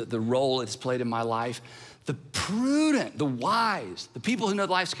because of the role it's played in my life. The prudent, the wise, the people who know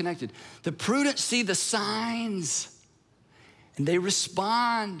life's connected, the prudent see the signs and they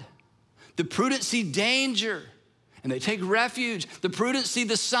respond. The prudent see danger and they take refuge. The prudent see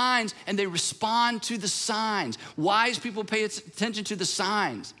the signs and they respond to the signs. Wise people pay attention to the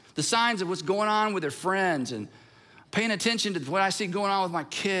signs of what's going on with their friends, and paying attention to what I see going on with my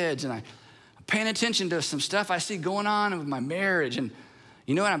kids, and I'm paying attention to some stuff I see going on with my marriage, and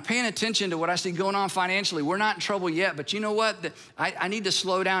you know what, I'm paying attention to what I see going on financially. We're not in trouble yet, but you know what? I need to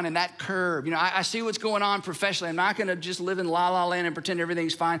slow down in that curve. You know, I see what's going on professionally. I'm not gonna just live in la-la land and pretend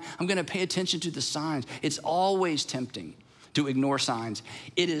everything's fine. I'm gonna pay attention to the signs. It's always tempting to ignore signs.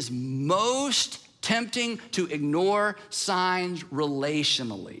 It is most tempting to ignore signs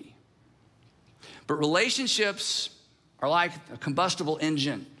relationally. But relationships are like a combustible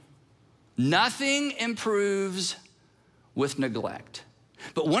engine. Nothing improves with neglect.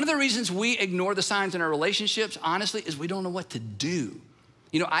 But one of the reasons we ignore the signs in our relationships, honestly, is we don't know what to do.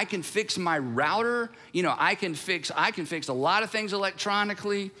 You know, I can fix my router. You know, I can fix a lot of things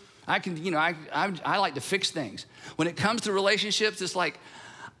electronically. I like to fix things. When it comes to relationships, it's like,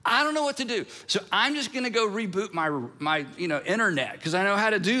 I don't know what to do. So I'm just gonna go reboot my internet because I know how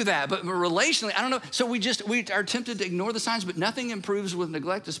to do that. But relationally, I don't know. So we are tempted to ignore the signs, but nothing improves with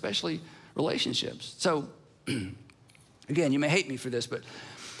neglect, especially relationships. So again, you may hate me for this, but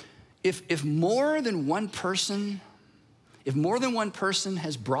if more than one person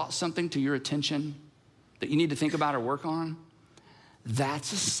has brought something to your attention that you need to think about or work on,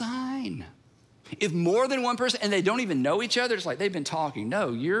 that's a sign. If more than one person, and they don't even know each other, it's like they've been talking.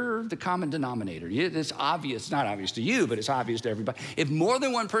 No, you're the common denominator. It's obvious, it's not obvious to you, but it's obvious to everybody. If more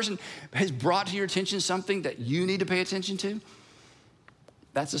than one person has brought to your attention something that you need to pay attention to,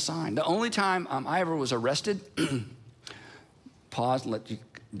 that's a sign. The only time I ever was arrested, pause, let you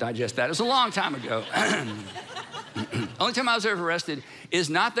digest that. It was a long time ago. Only time I was ever arrested is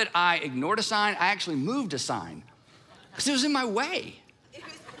not that I ignored a sign, I actually moved a sign because it was in my way.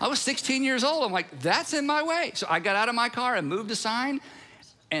 I was 16 years old. I'm like, that's in my way. So I got out of my car and moved a sign,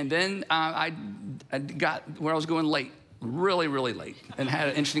 and then I got where I was going late, really, really late, and had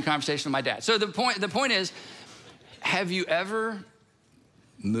an interesting conversation with my dad. So the point is, have you ever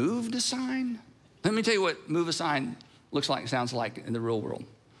moved a sign? Let me tell you what move a sign looks like, sounds like in the real world.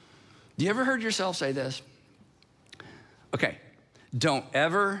 Do you ever heard yourself say this? Okay, don't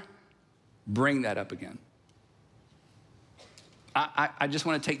ever bring that up again. I just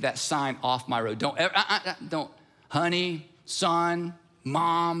want to take that sign off my road. Don't ever, don't, honey, son,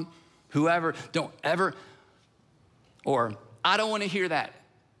 mom, whoever, don't ever, or I don't want to hear that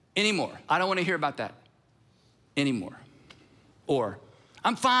anymore. I don't want to hear about that anymore. Or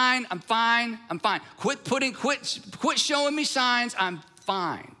I'm fine, I'm fine, I'm fine. Quit showing me signs, I'm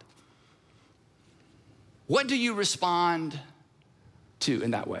fine. What do you respond to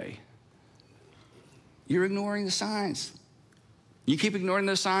in that way? You're ignoring the signs. You keep ignoring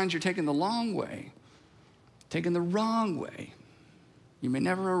those signs, you're taking the long way, taking the wrong way. You may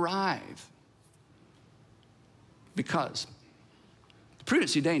never arrive because the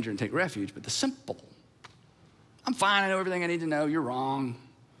prudent see danger and take refuge, but the simple, I'm fine, I know everything I need to know, you're wrong.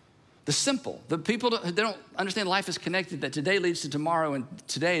 The simple, the people, they don't understand life is connected, that today leads to tomorrow and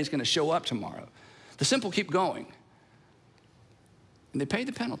today is gonna show up tomorrow. The simple keep going and they pay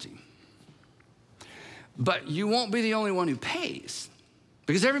the penalty. But you won't be the only one who pays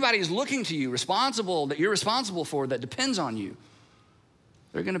because everybody is looking to you, responsible, that you're responsible for, that depends on you.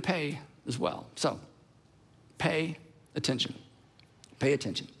 They're gonna pay as well. So pay attention. Pay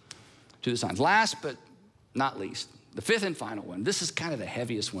attention to the signs. Last but not least, the fifth and final one. This is kind of the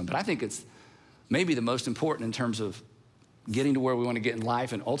heaviest one, but I think it's maybe the most important in terms of getting to where we want to get in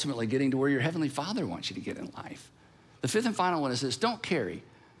life and ultimately getting to where your Heavenly Father wants you to get in life. The fifth and final one is this: don't carry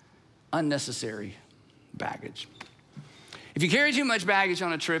unnecessary baggage. If you carry too much baggage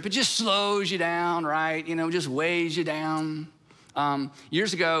on a trip, it just slows you down, right? You know, just weighs you down.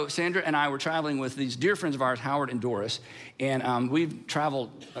 Years ago, Sandra and I were traveling with these dear friends of ours, Howard and Doris, and we've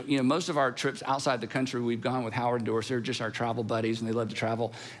traveled, most of our trips outside the country, we've gone with Howard and Doris. They're just our travel buddies, and they love to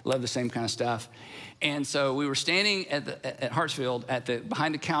travel, love the same kind of stuff. And so we were standing at Hartsfield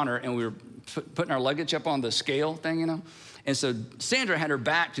behind the counter, and we were putting our luggage up on the scale thing, And so Sandra had her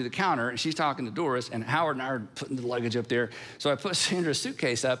back to the counter, and she's talking to Doris, and Howard and I are putting the luggage up there. So I put Sandra's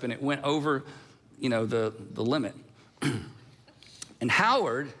suitcase up, and it went over, the limit. And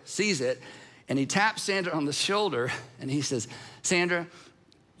Howard sees it, and he taps Sandra on the shoulder, and he says, Sandra,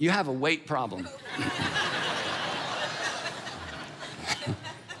 you have a weight problem.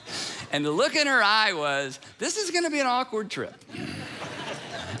 And the look in her eye was, this is gonna be an awkward trip.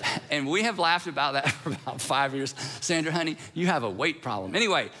 And we have laughed about that for about 5 years. Sandra, honey, you have a weight problem.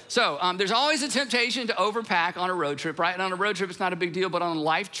 Anyway, so there's always a temptation to overpack on a road trip, right? And on a road trip, it's not a big deal, but on a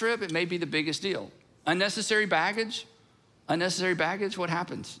life trip, it may be the biggest deal. Unnecessary baggage, what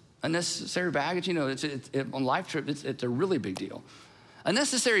happens? Unnecessary baggage, you know, on life trip, it's a really big deal.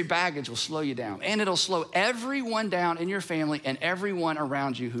 Unnecessary baggage will slow you down, and it'll slow everyone down in your family and everyone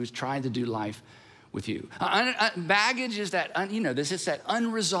around you who's trying to do life with you. Baggage is that, it's that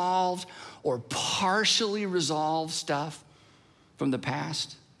unresolved or partially resolved stuff from the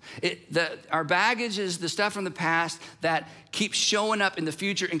past. Our baggage is the stuff from the past that keeps showing up in the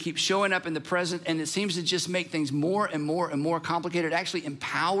future and keeps showing up in the present, and it seems to just make things more and more and more complicated. It actually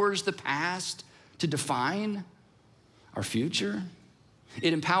empowers the past to define our future.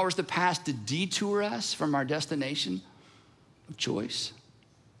 It empowers the past to detour us from our destination of choice.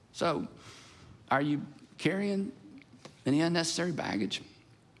 So, are you carrying any unnecessary baggage?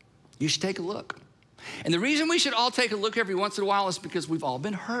 You should take a look. And the reason we should all take a look every once in a while is because we've all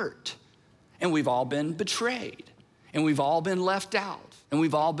been hurt, and we've all been betrayed, and we've all been left out, and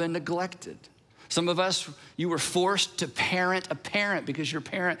we've all been neglected. Some of us, you were forced to parent a parent because your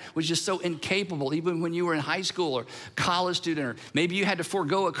parent was just so incapable, even when you were in high school or college student, or maybe you had to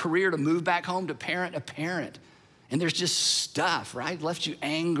forego a career to move back home to parent a parent. And there's just stuff, right? Left you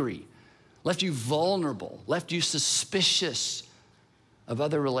angry, left you vulnerable, left you suspicious of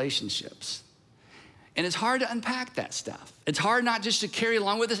other relationships. And it's hard to unpack that stuff. It's hard not just to carry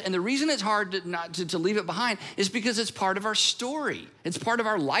along with us. And the reason it's hard to leave it behind is because it's part of our story. It's part of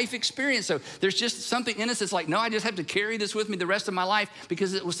our life experience. So there's just something in us that's like, no, I just have to carry this with me the rest of my life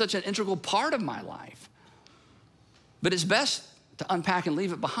because it was such an integral part of my life. But it's best to unpack and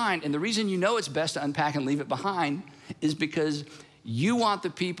leave it behind. And the reason you know it's best to unpack and leave it behind is because you want the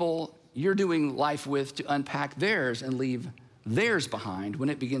people you're doing life with to unpack theirs and leave theirs behind when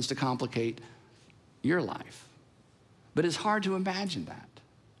it begins to complicate your life. But it's hard to imagine that.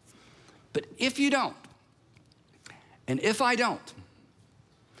 But if you don't, and if I don't,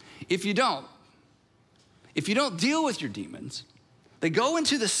 if you don't deal with your demons, they go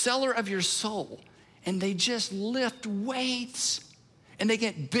into the cellar of your soul and they just lift weights. And they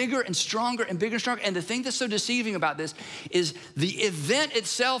get bigger and stronger and bigger and stronger. And the thing that's so deceiving about this is the event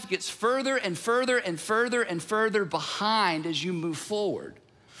itself gets further and further and further and further behind as you move forward.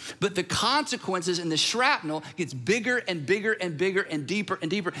 But the consequences and the shrapnel gets bigger and bigger and bigger and deeper and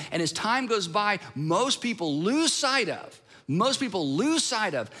deeper. And as time goes by, most people lose sight of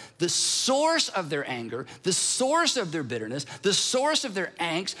the source of their anger, the source of their bitterness, the source of their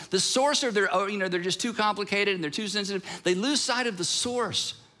angst, the source of their, they're just too complicated and they're too sensitive. They lose sight of the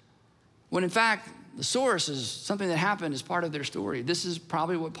source, when in fact, the source is something that happened as part of their story. This is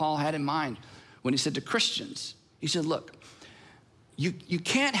probably what Paul had in mind when he said to Christians. He said, look, you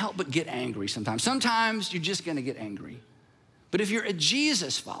can't help but get angry sometimes. Sometimes you're just gonna get angry. But if you're a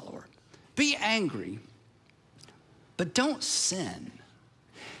Jesus follower, be angry, but don't sin.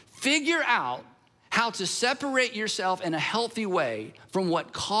 Figure out how to separate yourself in a healthy way from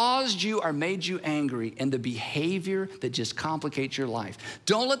what caused you or made you angry and the behavior that just complicates your life.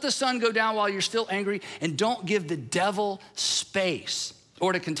 Don't let the sun go down while you're still angry, and don't give the devil space.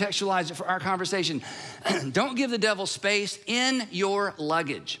 Or to contextualize it for our conversation, don't give the devil space in your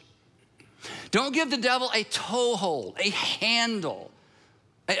luggage. Don't give the devil a toehold, a handle,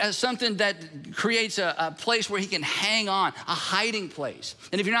 something that creates a place where he can hang on, a hiding place.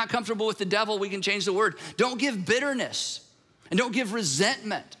 And if you're not comfortable with the devil, we can change the word. Don't give bitterness, and don't give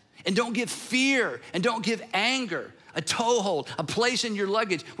resentment, and don't give fear, and don't give anger a toehold, a place in your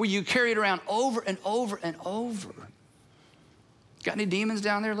luggage where you carry it around over and over and over. Got any demons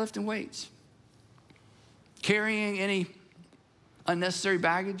down there lifting weights? Carrying any unnecessary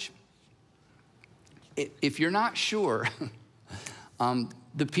baggage? If you're not sure,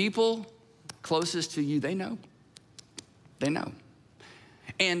 the people closest to you, they know. They know.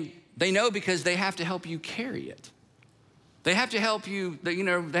 And they know because they have to help you carry it. They have to help you, they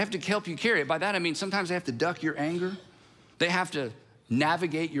have to help you carry it. By that I mean sometimes they have to duck your anger. They have to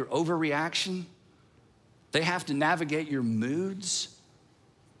navigate your overreaction. They have to navigate your moods.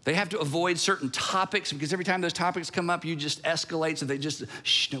 They have to avoid certain topics because every time those topics come up, you just escalate. So they just,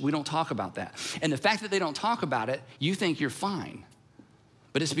 we don't talk about that. And the fact that they don't talk about it, you think you're fine.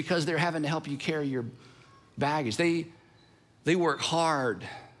 But it's because they're having to help you carry your baggage. They work hard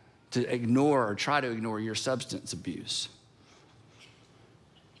to ignore or try to ignore your substance abuse.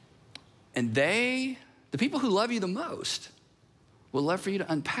 And the people who love you the most, would love for you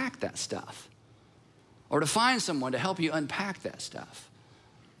to unpack that stuff, or to find someone to help you unpack that stuff.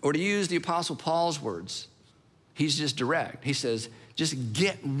 Or to use the Apostle Paul's words, he's just direct. He says, just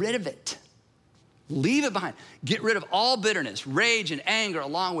get rid of it. Leave it behind. Get rid of all bitterness, rage, and anger,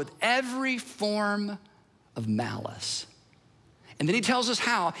 along with every form of malice. And then he tells us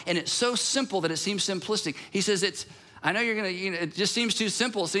how, and it's so simple that it seems simplistic. He says, I know you're gonna, it just seems too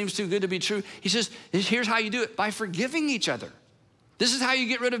simple, it seems too good to be true. He says, here's how you do it, by forgiving each other. This is how you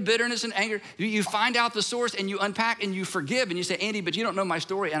get rid of bitterness and anger. You find out the source and you unpack and you forgive. And you say, Andy, but you don't know my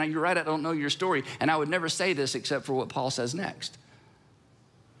story. And you're right, I don't know your story. And I would never say this except for what Paul says next.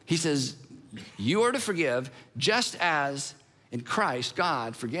 He says, you are to forgive just as in Christ,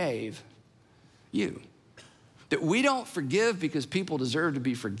 God forgave you. That we don't forgive because people deserve to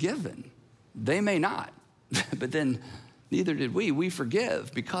be forgiven. They may not, but then neither did we. We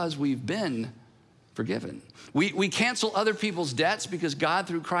forgive because we've been forgiven. We cancel other people's debts because God,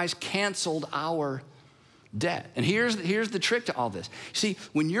 through Christ, canceled our debt. And here's the trick to all this. See,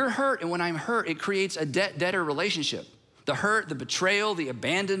 when you're hurt and when I'm hurt, it creates a debt-debtor relationship. The hurt, the betrayal, the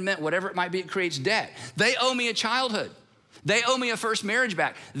abandonment, whatever it might be, it creates debt. They owe me a childhood. They owe me a first marriage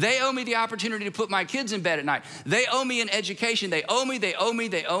back. They owe me the opportunity to put my kids in bed at night. They owe me an education. They owe me, they owe me,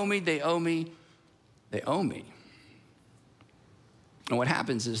 they owe me, they owe me, they owe me. And what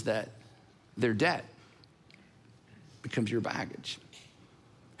happens is that their debt becomes your baggage.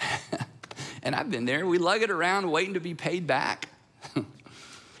 And I've been there. We lug it around waiting to be paid back.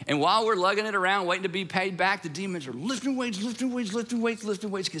 And while we're lugging it around waiting to be paid back, the demons are lifting weights,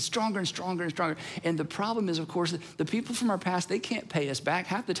 get stronger and stronger and stronger. And the problem is, of course, the people from our past, they can't pay us back.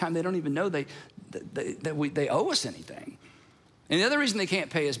 Half the time, they don't even know they owe us anything. And the other reason they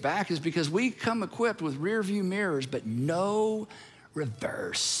can't pay us back is because we come equipped with rear view mirrors, but no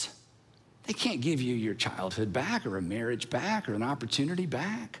reverse. They can't give you your childhood back or a marriage back or an opportunity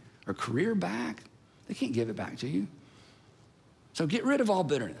back or career back. They can't give it back to you. So get rid of all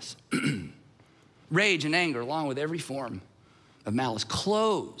bitterness, rage and anger, along with every form of malice.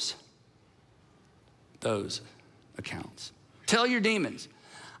 Close those accounts. Tell your demons,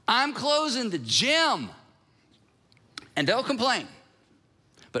 I'm closing the gym. And they'll complain.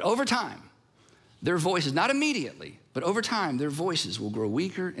 But over time, their voices, not immediately, but over time, their voices will grow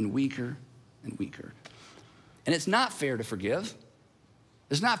weaker and weaker and weaker. And it's not fair to forgive.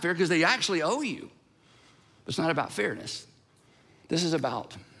 It's not fair because they actually owe you. But it's not about fairness. This is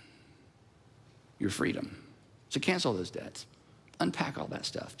about your freedom. So cancel those debts. Unpack all that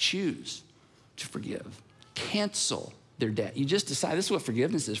stuff. Choose to forgive. Cancel their debt. You just decide. This is what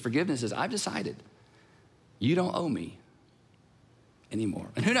forgiveness is. Forgiveness is, I've decided you don't owe me anymore.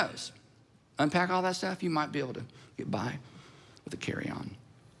 And who knows? Unpack all that stuff, you might be able to get by with a carry-on.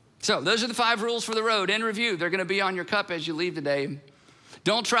 So those are the 5 rules for the road. In review, they're gonna be on your cup as you leave today.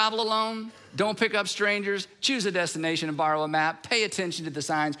 Don't travel alone. Don't pick up strangers. Choose a destination and borrow a map. Pay attention to the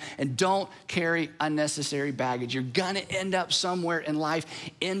signs and don't carry unnecessary baggage. You're gonna end up somewhere in life,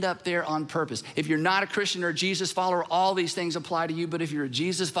 end up there on purpose. If you're not a Christian or a Jesus follower, all these things apply to you, but if you're a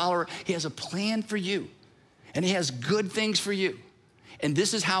Jesus follower, he has a plan for you and he has good things for you. And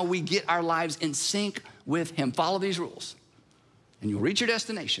this is how we get our lives in sync with him. Follow these rules and you'll reach your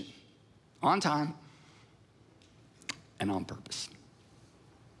destination on time and on purpose.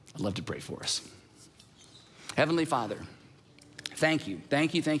 I'd love to pray for us. Heavenly Father, thank you,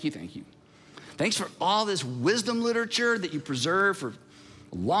 thank you, thank you, thank you. Thanks for all this wisdom literature that you preserved for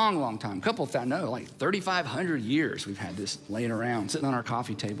a long, long time. A couple of, like 3,500 years we've had this laying around, sitting on our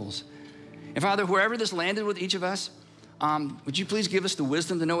coffee tables. And Father, wherever this landed with each of us, would you please give us the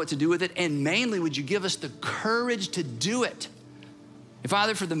wisdom to know what to do with it? And mainly, would you give us the courage to do it? And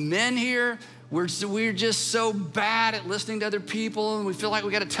Father, for the men here, we're just so bad at listening to other people, and we feel like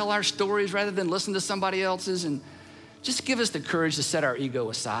we got to tell our stories rather than listen to somebody else's. And just give us the courage to set our ego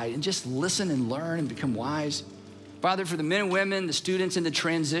aside and just listen and learn and become wise. Father, for the men and women, the students in the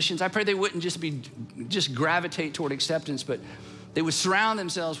transitions, I pray they wouldn't just gravitate toward acceptance, but they would surround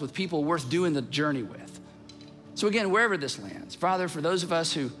themselves with people worth doing the journey with. So again, wherever this lands, Father, for those of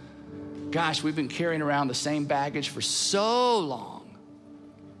us who, gosh, we've been carrying around the same baggage for so long,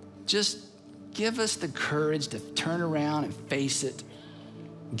 just give us the courage to turn around and face it,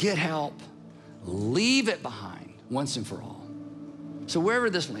 get help, leave it behind once and for all. So wherever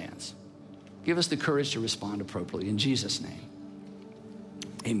this lands, give us the courage to respond appropriately. In Jesus' name,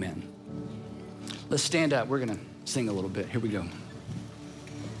 amen. Let's stand up. We're gonna sing a little bit. Here we go.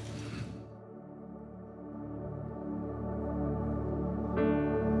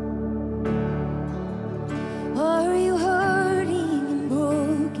 Are you hurting and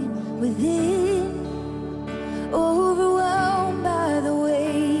broken within? Overwhelmed by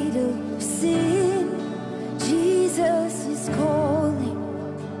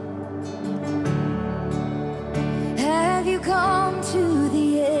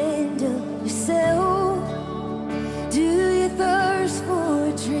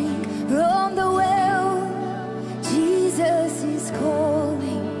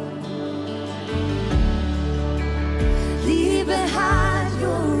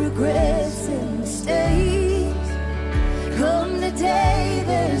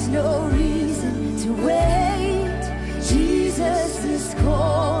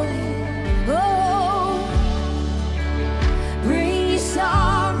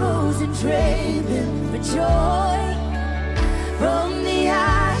joy. From the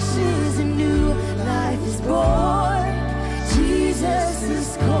ashes a new life is born. Jesus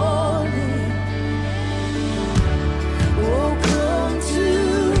is calling. Oh, come to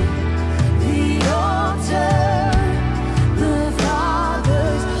the altar. The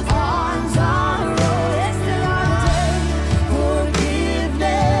Father's arms are open. It's another day.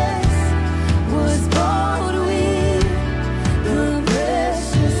 Forgiveness was bought with the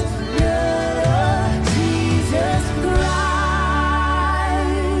precious blood of Jesus Christ.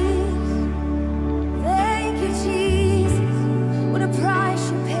 Thank you, Jesus. What a price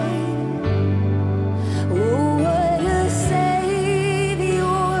you paid. Oh, what a Savior.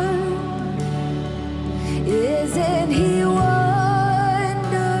 Isn't He wonderful?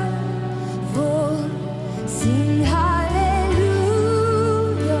 Sing hallelujah.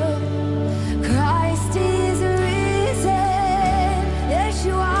 Christ is risen. Yes,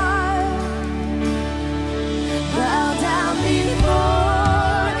 you are. Bow down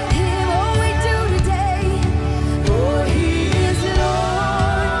before Him. Oh, we do today. For He is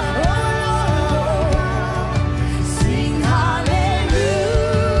Lord. Oh, Lord. Sing hallelujah.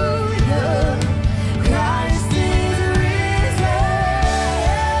 Christ is risen.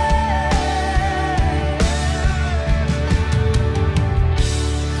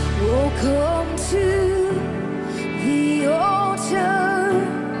 Oh, come to the altar.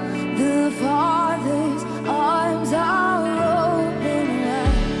 The Father's arms are open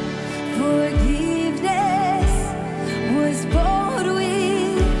wide. Forgiveness was bought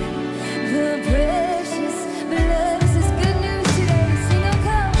with the precious blood. This is good news today. Sing, oh,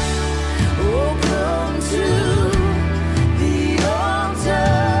 come. Oh, come to the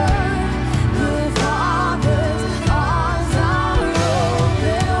altar. The Father's arms are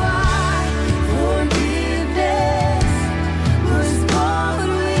open wide. Forgiveness was bought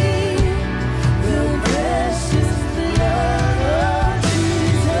with the precious blood of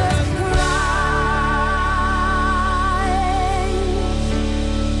Jesus Christ.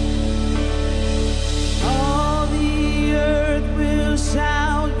 All the earth will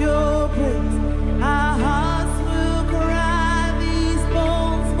shout your praise. Our hearts will cry. These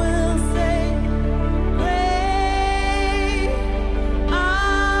bones will sing. Great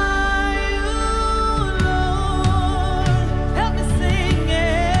are you, Lord. Help me sing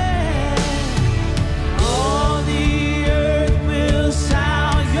it. All the earth will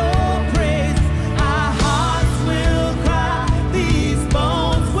shout your praise. Our hearts will cry. These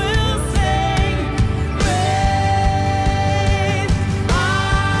bones will sing. Great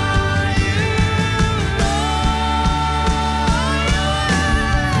are you, Lord.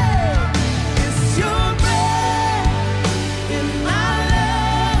 It's your breath in our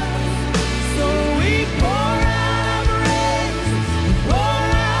lungs, so we pour out our praise. We pour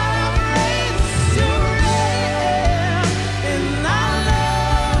out our praise. It's your breath in our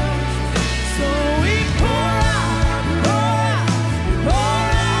lungs, so we pour out our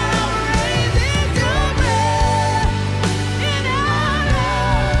praise. It's your breath in our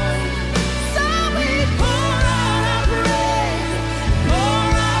lungs, so we pour out our praise. Pour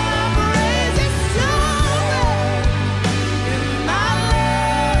out our praise. It's your breath in our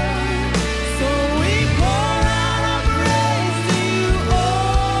lungs, so we pour out our praise to you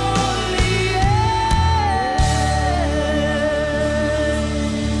only.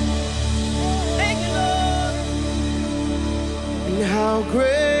 Thank you, Lord. And how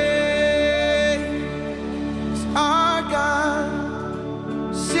great is our God.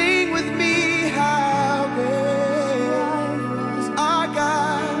 Sing with me, how great is our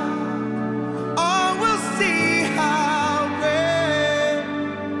God. All will see how great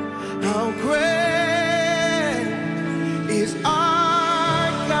is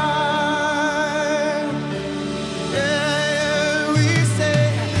our God. Yeah, we say,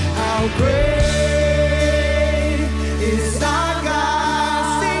 how great is our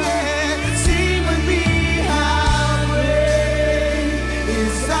God. Sing it, sing with me, how great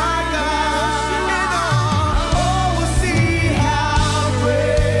is our God. And all will see how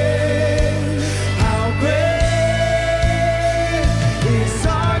great is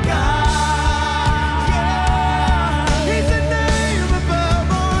our God. Yeah, He's the name above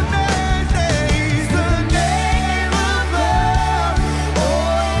all names. He's the name above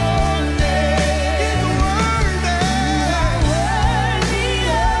all names. He's worthy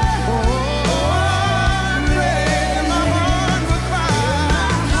of all praise. And my heart will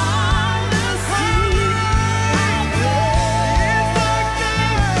cry.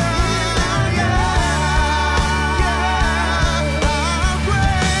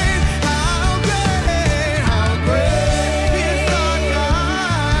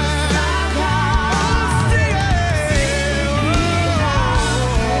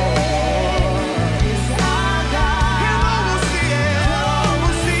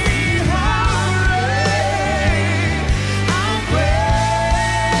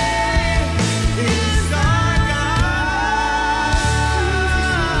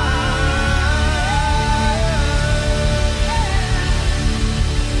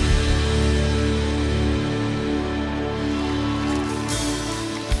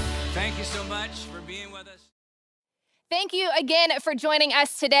 Thank you so much for being with us. Thank you again for joining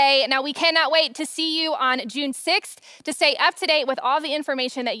us today. Now, we cannot wait to see you on June 6th. To stay up to date with all the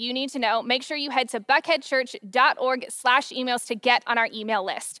information that you need to know, make sure you head to buckheadchurch.org/emails to get on our email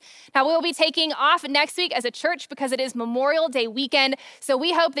list. Now, we'll be taking off next week as a church because it is Memorial Day weekend. So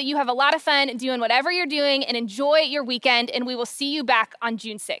we hope that you have a lot of fun doing whatever you're doing and enjoy your weekend. And we will see you back on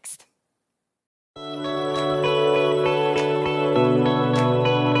June 6th.